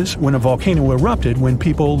cases when a volcano erupted when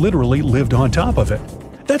people literally lived on top of it.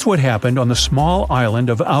 That's what happened on the small island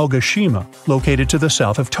of Aogashima, located to the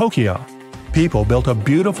south of Tokyo. People built a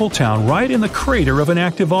beautiful town right in the crater of an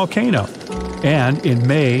active volcano. And in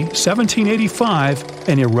May 1785,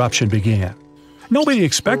 an eruption began. Nobody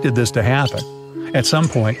expected this to happen. At some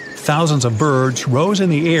point, thousands of birds rose in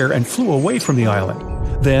the air and flew away from the island.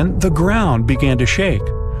 Then the ground began to shake.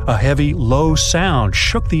 A heavy, low sound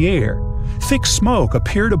shook the air. Thick smoke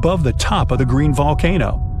appeared above the top of the green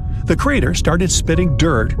volcano. The crater started spitting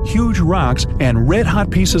dirt, huge rocks, and red-hot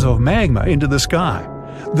pieces of magma into the sky.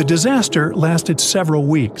 The disaster lasted several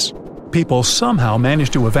weeks. People somehow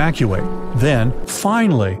managed to evacuate. Then,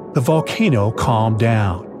 finally, the volcano calmed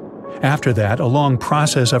down. After that, a long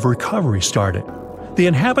process of recovery started. The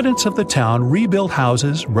inhabitants of the town rebuilt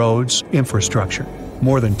houses, roads, infrastructure.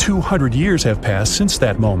 More than 200 years have passed since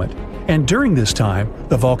that moment, and during this time,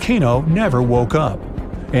 the volcano never woke up.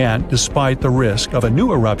 And despite the risk of a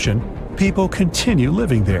new eruption, people continue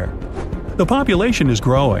living there. The population is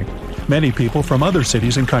growing. Many people from other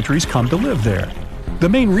cities and countries come to live there. The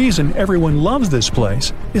main reason everyone loves this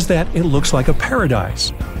place is that it looks like a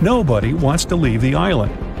paradise. Nobody wants to leave the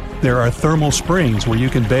island. There are thermal springs where you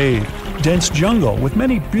can bathe, dense jungle with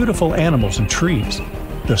many beautiful animals and trees.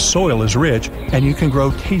 The soil is rich, and you can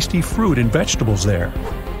grow tasty fruit and vegetables there.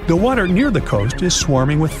 The water near the coast is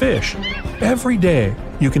swarming with fish. Every day,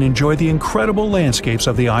 you can enjoy the incredible landscapes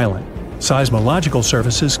of the island. Seismological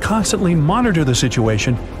services constantly monitor the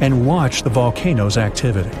situation and watch the volcano's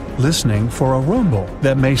activity, listening for a rumble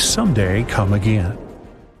that may someday come again.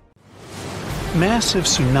 Massive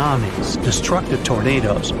tsunamis, destructive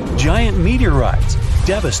tornadoes, giant meteorites,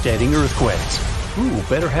 devastating earthquakes. Ooh,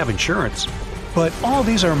 better have insurance. But all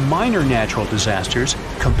these are minor natural disasters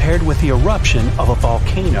compared with the eruption of a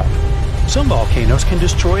volcano. Some volcanoes can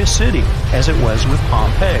destroy a city, as it was with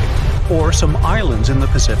Pompeii, or some islands in the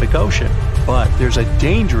Pacific Ocean. But there's a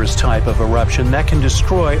dangerous type of eruption that can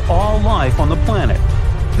destroy all life on the planet.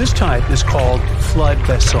 This type is called flood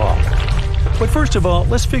basalt. But first of all,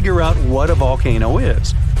 let's figure out what a volcano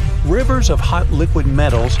is. Rivers of hot liquid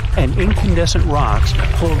metals and incandescent rocks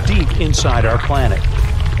flow deep inside our planet.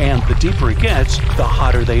 And the deeper it gets, the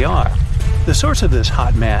hotter they are. The source of this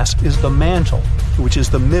hot mass is the mantle, which is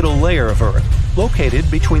the middle layer of Earth, located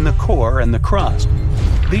between the core and the crust.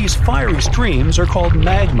 These fiery streams are called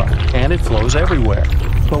magma, and it flows everywhere.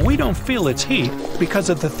 But we don't feel its heat because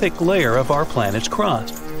of the thick layer of our planet's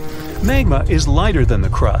crust. Magma is lighter than the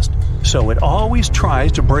crust, so it always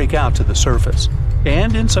tries to break out to the surface.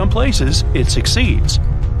 And in some places, it succeeds.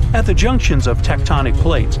 At the junctions of tectonic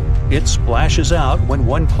plates, it splashes out when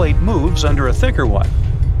one plate moves under a thicker one.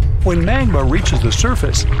 When magma reaches the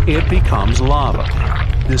surface, it becomes lava.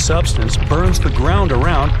 This substance burns the ground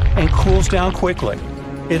around and cools down quickly.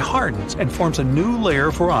 It hardens and forms a new layer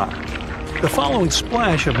of rock. The following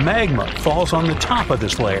splash of magma falls on the top of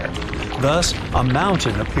this layer. Thus, a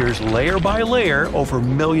mountain appears layer by layer over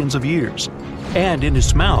millions of years. And in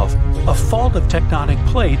its mouth, a fault of tectonic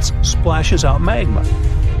plates splashes out magma.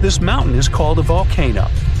 This mountain is called a volcano.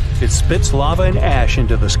 It spits lava and ash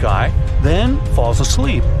into the sky, then falls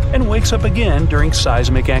asleep and wakes up again during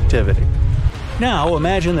seismic activity. Now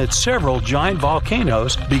imagine that several giant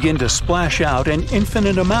volcanoes begin to splash out an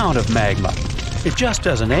infinite amount of magma. It just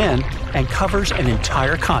doesn't end and covers an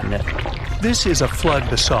entire continent. This is a flood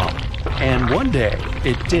basalt, and one day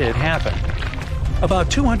it did happen.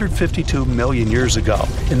 About 252 million years ago,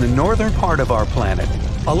 in the northern part of our planet,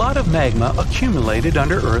 a lot of magma accumulated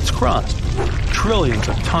under Earth's crust. Trillions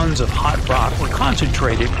of tons of hot rock were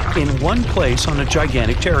concentrated in one place on a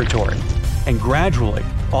gigantic territory. And gradually,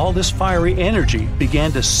 all this fiery energy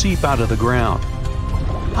began to seep out of the ground.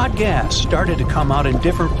 Hot gas started to come out in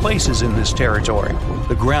different places in this territory.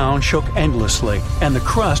 The ground shook endlessly, and the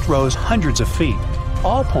crust rose hundreds of feet,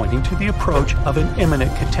 all pointing to the approach of an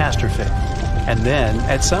imminent catastrophe. And then,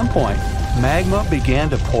 at some point, magma began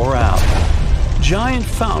to pour out. Giant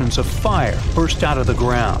fountains of fire burst out of the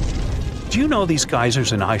ground. Do you know these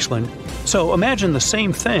geysers in Iceland? So imagine the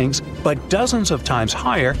same things, but dozens of times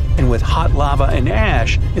higher and with hot lava and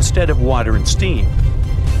ash instead of water and steam.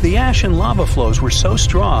 The ash and lava flows were so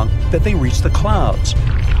strong that they reached the clouds.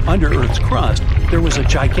 Under Earth's crust, there was a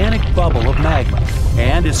gigantic bubble of magma,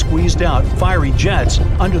 and it squeezed out fiery jets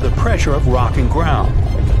under the pressure of rock and ground.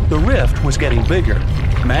 The rift was getting bigger.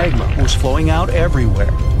 Magma was flowing out everywhere.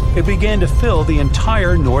 It began to fill the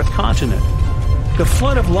entire North Continent. The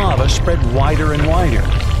flood of lava spread wider and wider.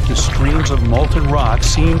 The streams of molten rock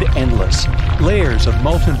seemed endless. Layers of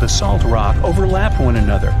molten basalt rock overlapped one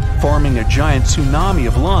another, forming a giant tsunami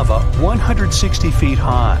of lava 160 feet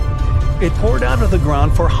high. It poured out of the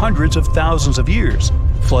ground for hundreds of thousands of years,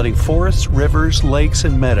 flooding forests, rivers, lakes,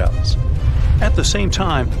 and meadows. At the same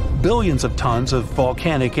time, billions of tons of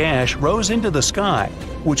volcanic ash rose into the sky,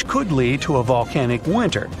 which could lead to a volcanic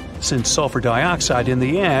winter, since sulfur dioxide in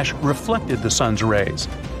the ash reflected the sun's rays.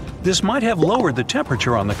 This might have lowered the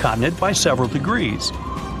temperature on the continent by several degrees.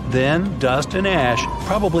 Then, dust and ash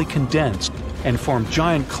probably condensed and formed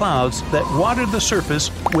giant clouds that watered the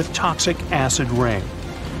surface with toxic acid rain.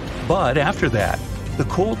 But after that, the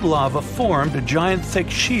cooled lava formed a giant thick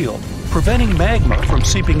shield, preventing magma from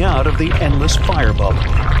seeping out of the endless fire bubble.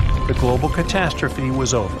 The global catastrophe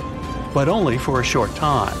was over, but only for a short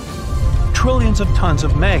time. Trillions of tons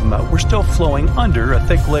of magma were still flowing under a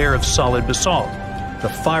thick layer of solid basalt. The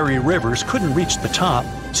fiery rivers couldn't reach the top,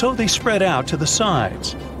 so they spread out to the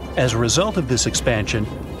sides. As a result of this expansion,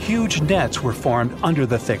 huge nets were formed under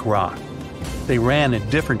the thick rock. They ran in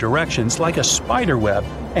different directions like a spider web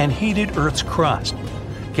and heated Earth's crust.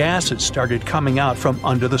 Gases started coming out from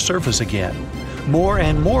under the surface again. More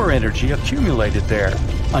and more energy accumulated there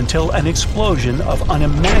until an explosion of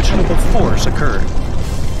unimaginable force occurred.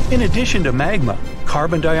 In addition to magma,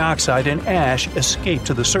 carbon dioxide and ash escaped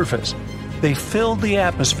to the surface. They filled the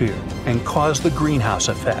atmosphere and caused the greenhouse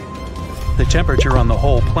effect. The temperature on the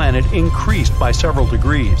whole planet increased by several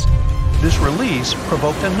degrees. This release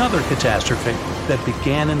provoked another catastrophe that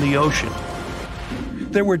began in the ocean.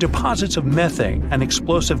 There were deposits of methane, an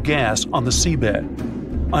explosive gas, on the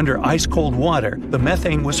seabed. Under ice-cold water, the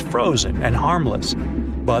methane was frozen and harmless.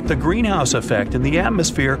 But the greenhouse effect in the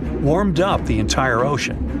atmosphere warmed up the entire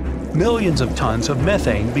ocean. Millions of tons of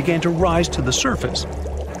methane began to rise to the surface.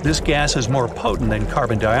 This gas is more potent than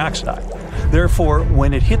carbon dioxide. Therefore,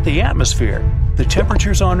 when it hit the atmosphere, the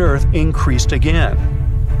temperatures on Earth increased again.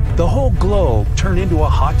 The whole globe turned into a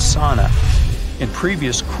hot sauna. In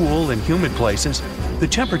previous cool and humid places, the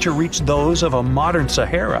temperature reached those of a modern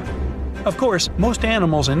Sahara. Of course, most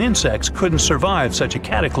animals and insects couldn't survive such a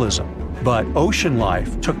cataclysm, but ocean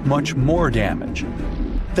life took much more damage.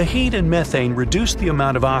 The heat and methane reduced the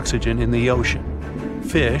amount of oxygen in the ocean.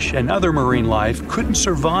 Fish and other marine life couldn't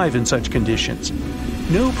survive in such conditions.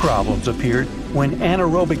 New problems appeared when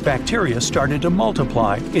anaerobic bacteria started to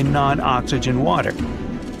multiply in non-oxygen water.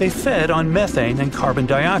 They fed on methane and carbon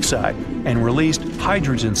dioxide and released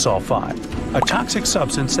hydrogen sulfide, a toxic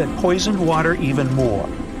substance that poisoned water even more.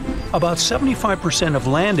 About 75% of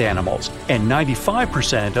land animals and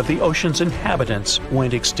 95% of the ocean's inhabitants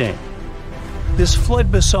went extinct. This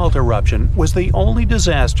flood basalt eruption was the only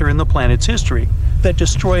disaster in the planet's history that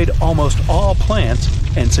destroyed almost all plants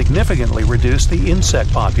and significantly reduced the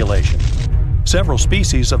insect population. Several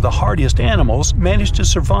species of the hardiest animals managed to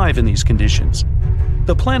survive in these conditions.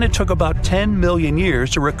 The planet took about 10 million years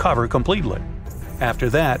to recover completely. After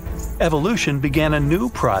that, evolution began a new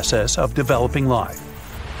process of developing life.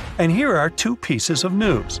 And here are two pieces of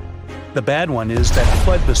news. The bad one is that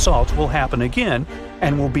flood basalt will happen again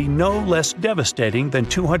and will be no less devastating than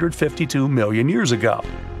 252 million years ago.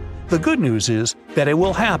 The good news is that it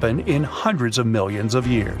will happen in hundreds of millions of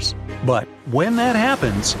years. But when that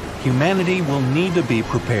happens, humanity will need to be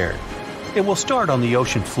prepared. It will start on the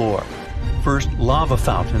ocean floor. First, lava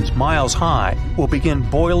fountains miles high will begin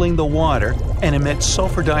boiling the water and emit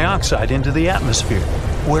sulfur dioxide into the atmosphere,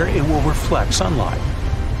 where it will reflect sunlight.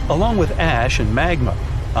 Along with ash and magma,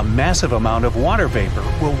 a massive amount of water vapor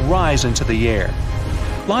will rise into the air.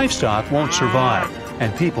 Livestock won't survive,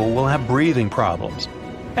 and people will have breathing problems.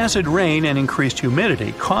 Acid rain and increased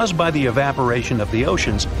humidity caused by the evaporation of the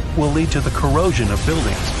oceans will lead to the corrosion of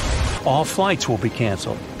buildings. All flights will be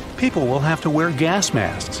canceled. People will have to wear gas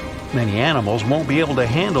masks. Many animals won't be able to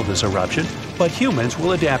handle this eruption, but humans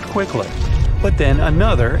will adapt quickly. But then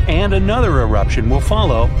another and another eruption will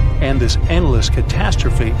follow, and this endless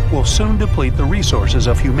catastrophe will soon deplete the resources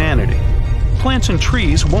of humanity. Plants and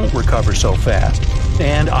trees won't recover so fast,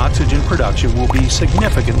 and oxygen production will be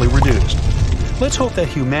significantly reduced. Let's hope that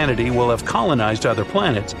humanity will have colonized other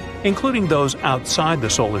planets, including those outside the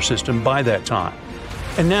solar system by that time.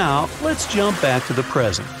 And now, let's jump back to the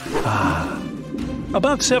present.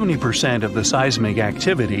 About 70% of the seismic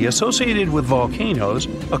activity associated with volcanoes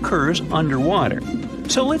occurs underwater.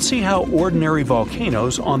 So let's see how ordinary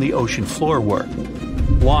volcanoes on the ocean floor work.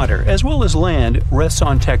 Water, as well as land, rests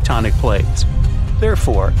on tectonic plates.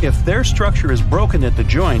 Therefore, if their structure is broken at the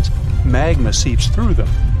joints, magma seeps through them.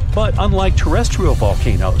 But unlike terrestrial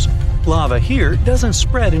volcanoes, lava here doesn't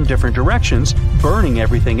spread in different directions, burning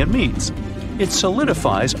everything it meets. It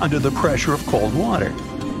solidifies under the pressure of cold water.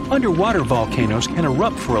 Underwater volcanoes can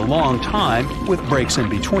erupt for a long time with breaks in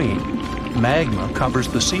between. Magma covers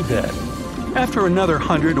the seabed. After another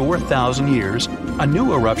 100 or 1,000 years, A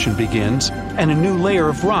new eruption begins, and a new layer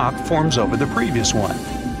of rock forms over the previous one.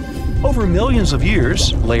 Over millions of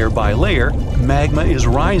years, layer by layer, magma is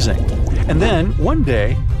rising. And then, one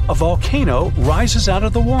day, a volcano rises out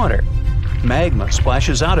of the water. Magma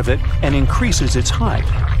splashes out of it and increases its height.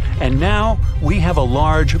 And now we have a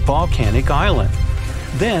large volcanic island.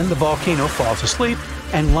 Then the volcano falls asleep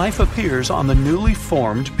and life appears on the newly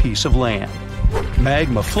formed piece of land.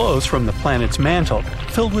 Magma flows from the planet's mantle,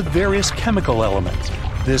 filled with various chemical elements.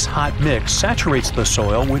 This hot mix saturates the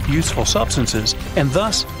soil with useful substances and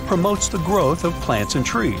thus promotes the growth of plants and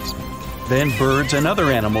trees. Then birds and other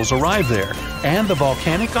animals arrive there, and the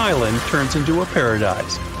volcanic island turns into a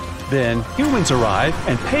paradise. Then humans arrive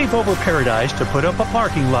and pave over paradise to put up a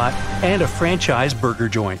parking lot and a franchise burger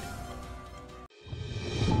joint.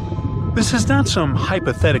 This is not some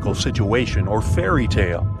hypothetical situation or fairy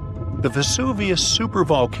tale. The Vesuvius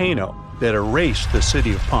supervolcano that erased the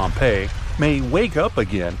city of Pompeii may wake up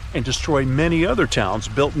again and destroy many other towns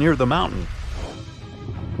built near the mountain.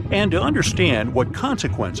 And to understand what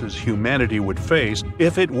consequences humanity would face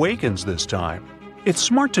if it wakens this time, it's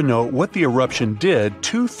smart to know what the eruption did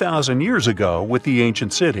 2,000 years ago with the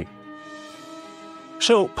ancient city.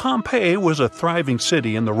 So Pompeii was a thriving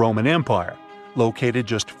city in the Roman Empire, located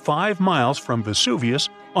just 5 miles from Vesuvius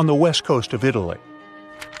on the west coast of Italy.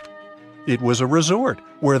 It was a resort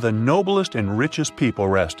where the noblest and richest people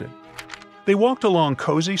rested. They walked along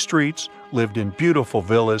cozy streets, lived in beautiful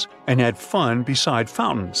villas, and had fun beside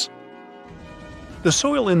fountains. The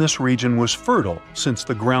soil in this region was fertile since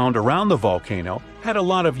the ground around the volcano had a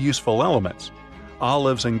lot of useful elements.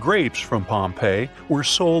 Olives and grapes from Pompeii were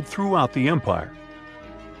sold throughout the empire.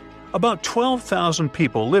 About 12,000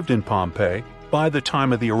 people lived in Pompeii by the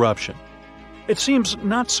time of the eruption. It seems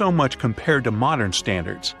not so much compared to modern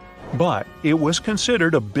standards, but it was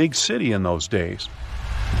considered a big city in those days.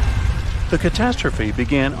 The catastrophe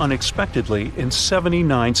began unexpectedly in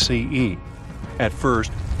 79 CE. At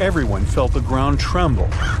first, everyone felt the ground tremble.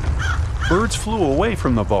 Birds flew away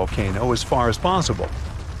from the volcano as far as possible.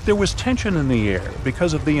 There was tension in the air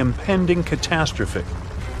because of the impending catastrophe.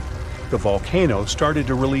 The volcano started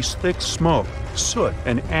to release thick smoke, soot,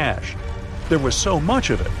 and ash. There was so much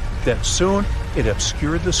of it that soon it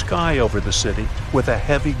obscured the sky over the city with a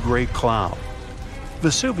heavy gray cloud.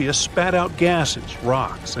 Vesuvius spat out gases,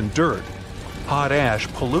 rocks, and dirt. Hot ash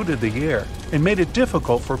polluted the air and made it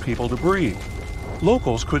difficult for people to breathe.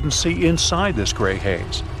 Locals couldn't see inside this gray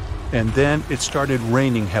haze. And then it started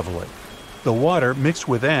raining heavily. The water mixed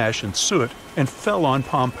with ash and soot and fell on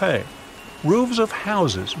Pompeii. Roofs of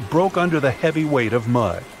houses broke under the heavy weight of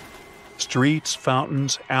mud. Streets,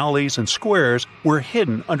 fountains, alleys, and squares were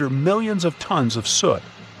hidden under millions of tons of soot.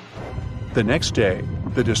 The next day,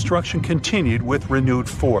 the destruction continued with renewed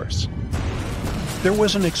force. There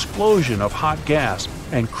was an explosion of hot gas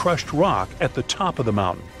and crushed rock at the top of the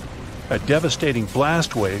mountain. A devastating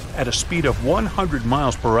blast wave at a speed of 100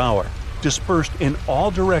 miles per hour dispersed in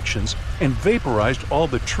all directions and vaporized all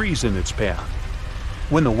the trees in its path.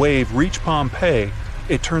 When the wave reached Pompeii,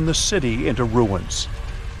 it turned the city into ruins.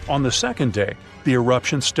 On the second day, the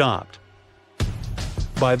eruption stopped.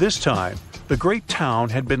 By this time, the great town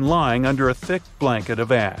had been lying under a thick blanket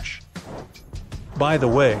of ash. By the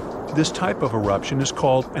way, this type of eruption is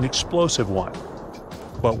called an explosive one.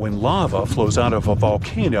 But when lava flows out of a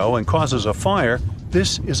volcano and causes a fire,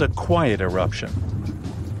 this is a quiet eruption.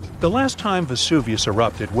 The last time Vesuvius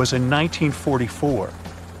erupted was in 1944,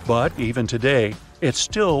 but even today, it's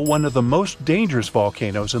still one of the most dangerous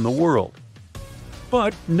volcanoes in the world.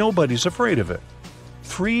 But nobody's afraid of it.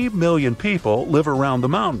 3 million people live around the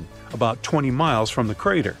mountain, about 20 miles from the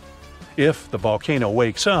crater. If the volcano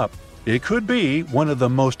wakes up, it could be one of the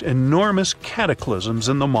most enormous cataclysms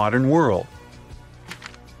in the modern world.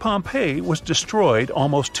 Pompeii was destroyed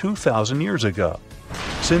almost 2,000 years ago.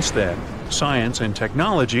 Since then, science and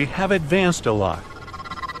technology have advanced a lot.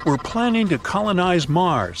 We're planning to colonize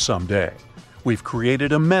Mars someday. We've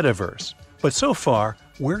created a metaverse, but so far,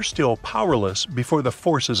 we're still powerless before the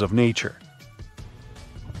forces of nature.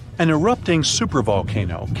 An erupting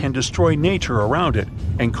supervolcano can destroy nature around it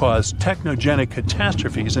and cause technogenic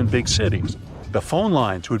catastrophes in big cities. The phone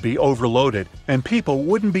lines would be overloaded and people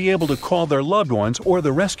wouldn't be able to call their loved ones or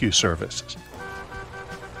the rescue services.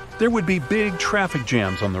 There would be big traffic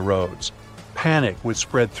jams on the roads. Panic would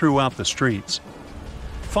spread throughout the streets.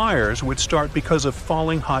 Fires would start because of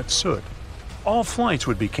falling hot soot. All flights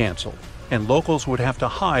would be canceled, and locals would have to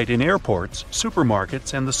hide in airports,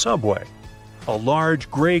 supermarkets, and the subway. A large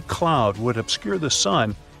gray cloud would obscure the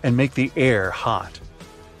sun and make the air hot.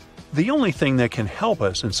 The only thing that can help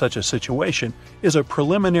us in such a situation is a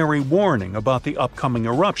preliminary warning about the upcoming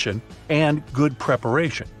eruption and good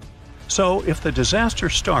preparation. So, if the disaster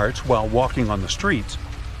starts while walking on the streets,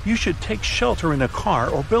 you should take shelter in a car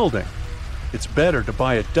or building. It's better to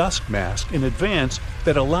buy a dust mask in advance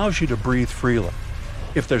that allows you to breathe freely.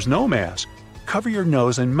 If there's no mask, cover your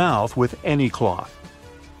nose and mouth with any cloth.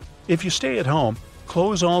 If you stay at home,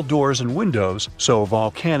 close all doors and windows so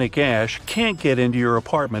volcanic ash can't get into your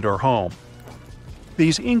apartment or home.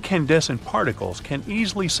 These incandescent particles can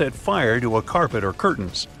easily set fire to a carpet or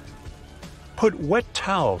curtains. Put wet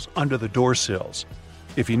towels under the door sills.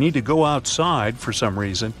 If you need to go outside for some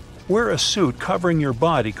reason, wear a suit covering your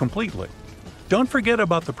body completely. Don't forget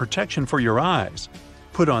about the protection for your eyes.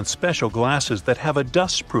 Put on special glasses that have a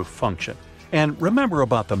dust-proof function. And remember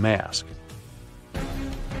about the mask.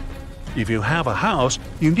 If you have a house,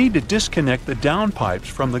 you need to disconnect the downpipes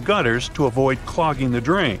from the gutters to avoid clogging the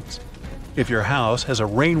drains. If your house has a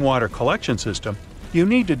rainwater collection system, you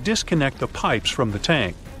need to disconnect the pipes from the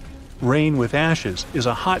tank. Rain with ashes is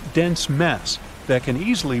a hot, dense mess that can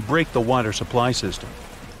easily break the water supply system.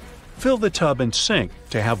 Fill the tub and sink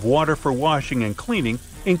to have water for washing and cleaning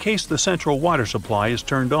in case the central water supply is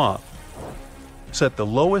turned off. Set the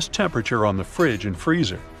lowest temperature on the fridge and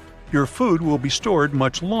freezer. Your food will be stored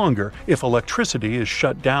much longer if electricity is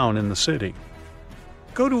shut down in the city.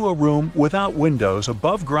 Go to a room without windows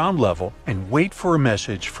above ground level and wait for a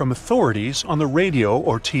message from authorities on the radio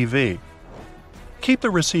or TV. Keep the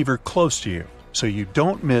receiver close to you so you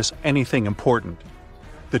don't miss anything important.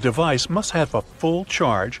 The device must have a full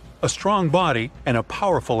charge, a strong body, and a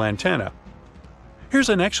powerful antenna. Here's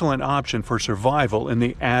an excellent option for survival in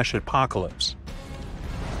the ash apocalypse.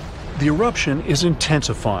 The eruption is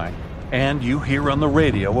intensifying, and you hear on the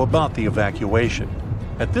radio about the evacuation.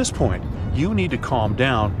 At this point, you need to calm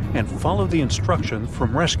down and follow the instructions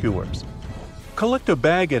from rescuers. Collect a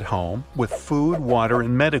bag at home with food, water,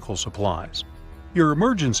 and medical supplies. Your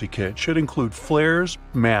emergency kit should include flares,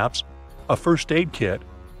 maps, a first aid kit,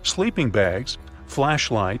 sleeping bags,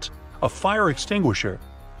 flashlights, a fire extinguisher,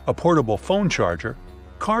 a portable phone charger,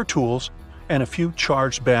 car tools, and a few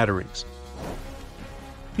charged batteries.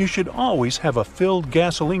 You should always have a filled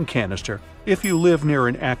gasoline canister if you live near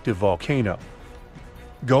an active volcano.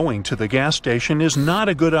 Going to the gas station is not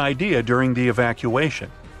a good idea during the evacuation.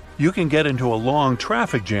 You can get into a long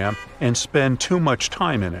traffic jam and spend too much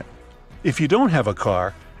time in it. If you don't have a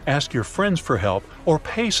car, ask your friends for help or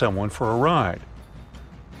pay someone for a ride.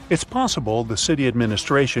 It's possible the city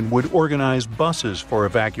administration would organize buses for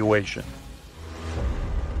evacuation.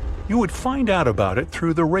 You would find out about it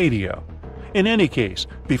through the radio. In any case,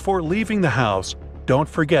 before leaving the house, don't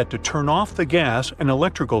forget to turn off the gas and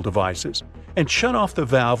electrical devices and shut off the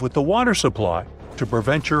valve with the water supply to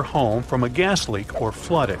prevent your home from a gas leak or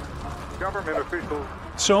flooding.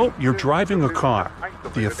 So, you're driving a car.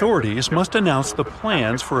 The authorities must announce the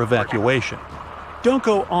plans for evacuation. Don't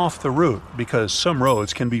go off the route because some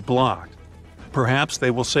roads can be blocked. Perhaps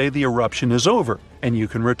they will say the eruption is over and you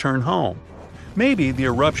can return home. Maybe the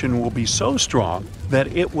eruption will be so strong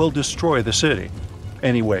that it will destroy the city.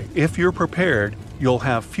 Anyway, if you're prepared, you'll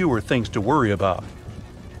have fewer things to worry about.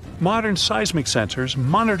 Modern seismic sensors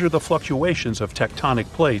monitor the fluctuations of tectonic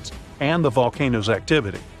plates and the volcano's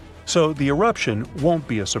activity, so the eruption won't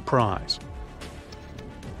be a surprise.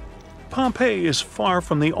 Pompeii is far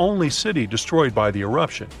from the only city destroyed by the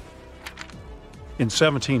eruption. In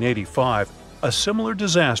 1785, a similar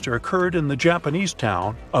disaster occurred in the Japanese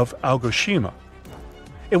town of Aogoshima.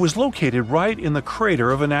 It was located right in the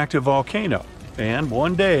crater of an active volcano, and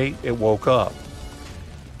one day it woke up.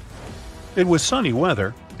 It was sunny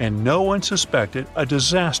weather, and no one suspected a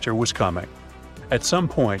disaster was coming. At some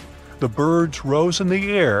point, the birds rose in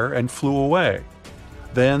the air and flew away.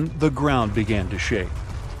 Then the ground began to shake.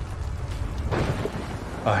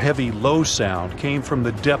 A heavy, low sound came from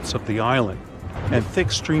the depths of the island, and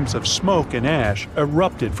thick streams of smoke and ash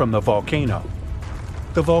erupted from the volcano.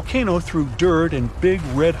 The volcano threw dirt and big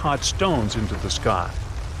red-hot stones into the sky.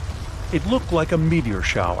 It looked like a meteor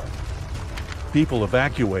shower. People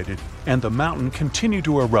evacuated, and the mountain continued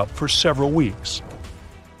to erupt for several weeks.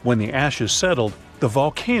 When the ashes settled, the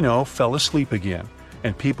volcano fell asleep again,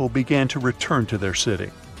 and people began to return to their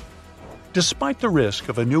city. Despite the risk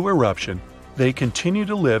of a new eruption, they continue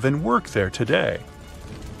to live and work there today.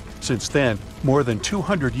 Since then, more than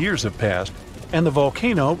 200 years have passed, and the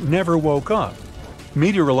volcano never woke up.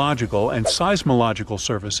 Meteorological and seismological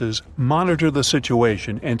services monitor the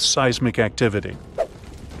situation and seismic activity.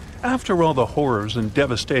 After all the horrors and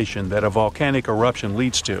devastation that a volcanic eruption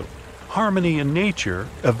leads to, harmony in nature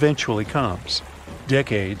eventually comes.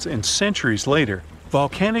 Decades and centuries later,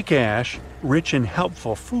 Volcanic ash, rich in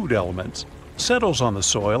helpful food elements, settles on the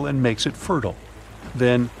soil and makes it fertile.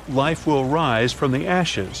 Then life will rise from the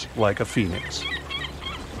ashes like a phoenix.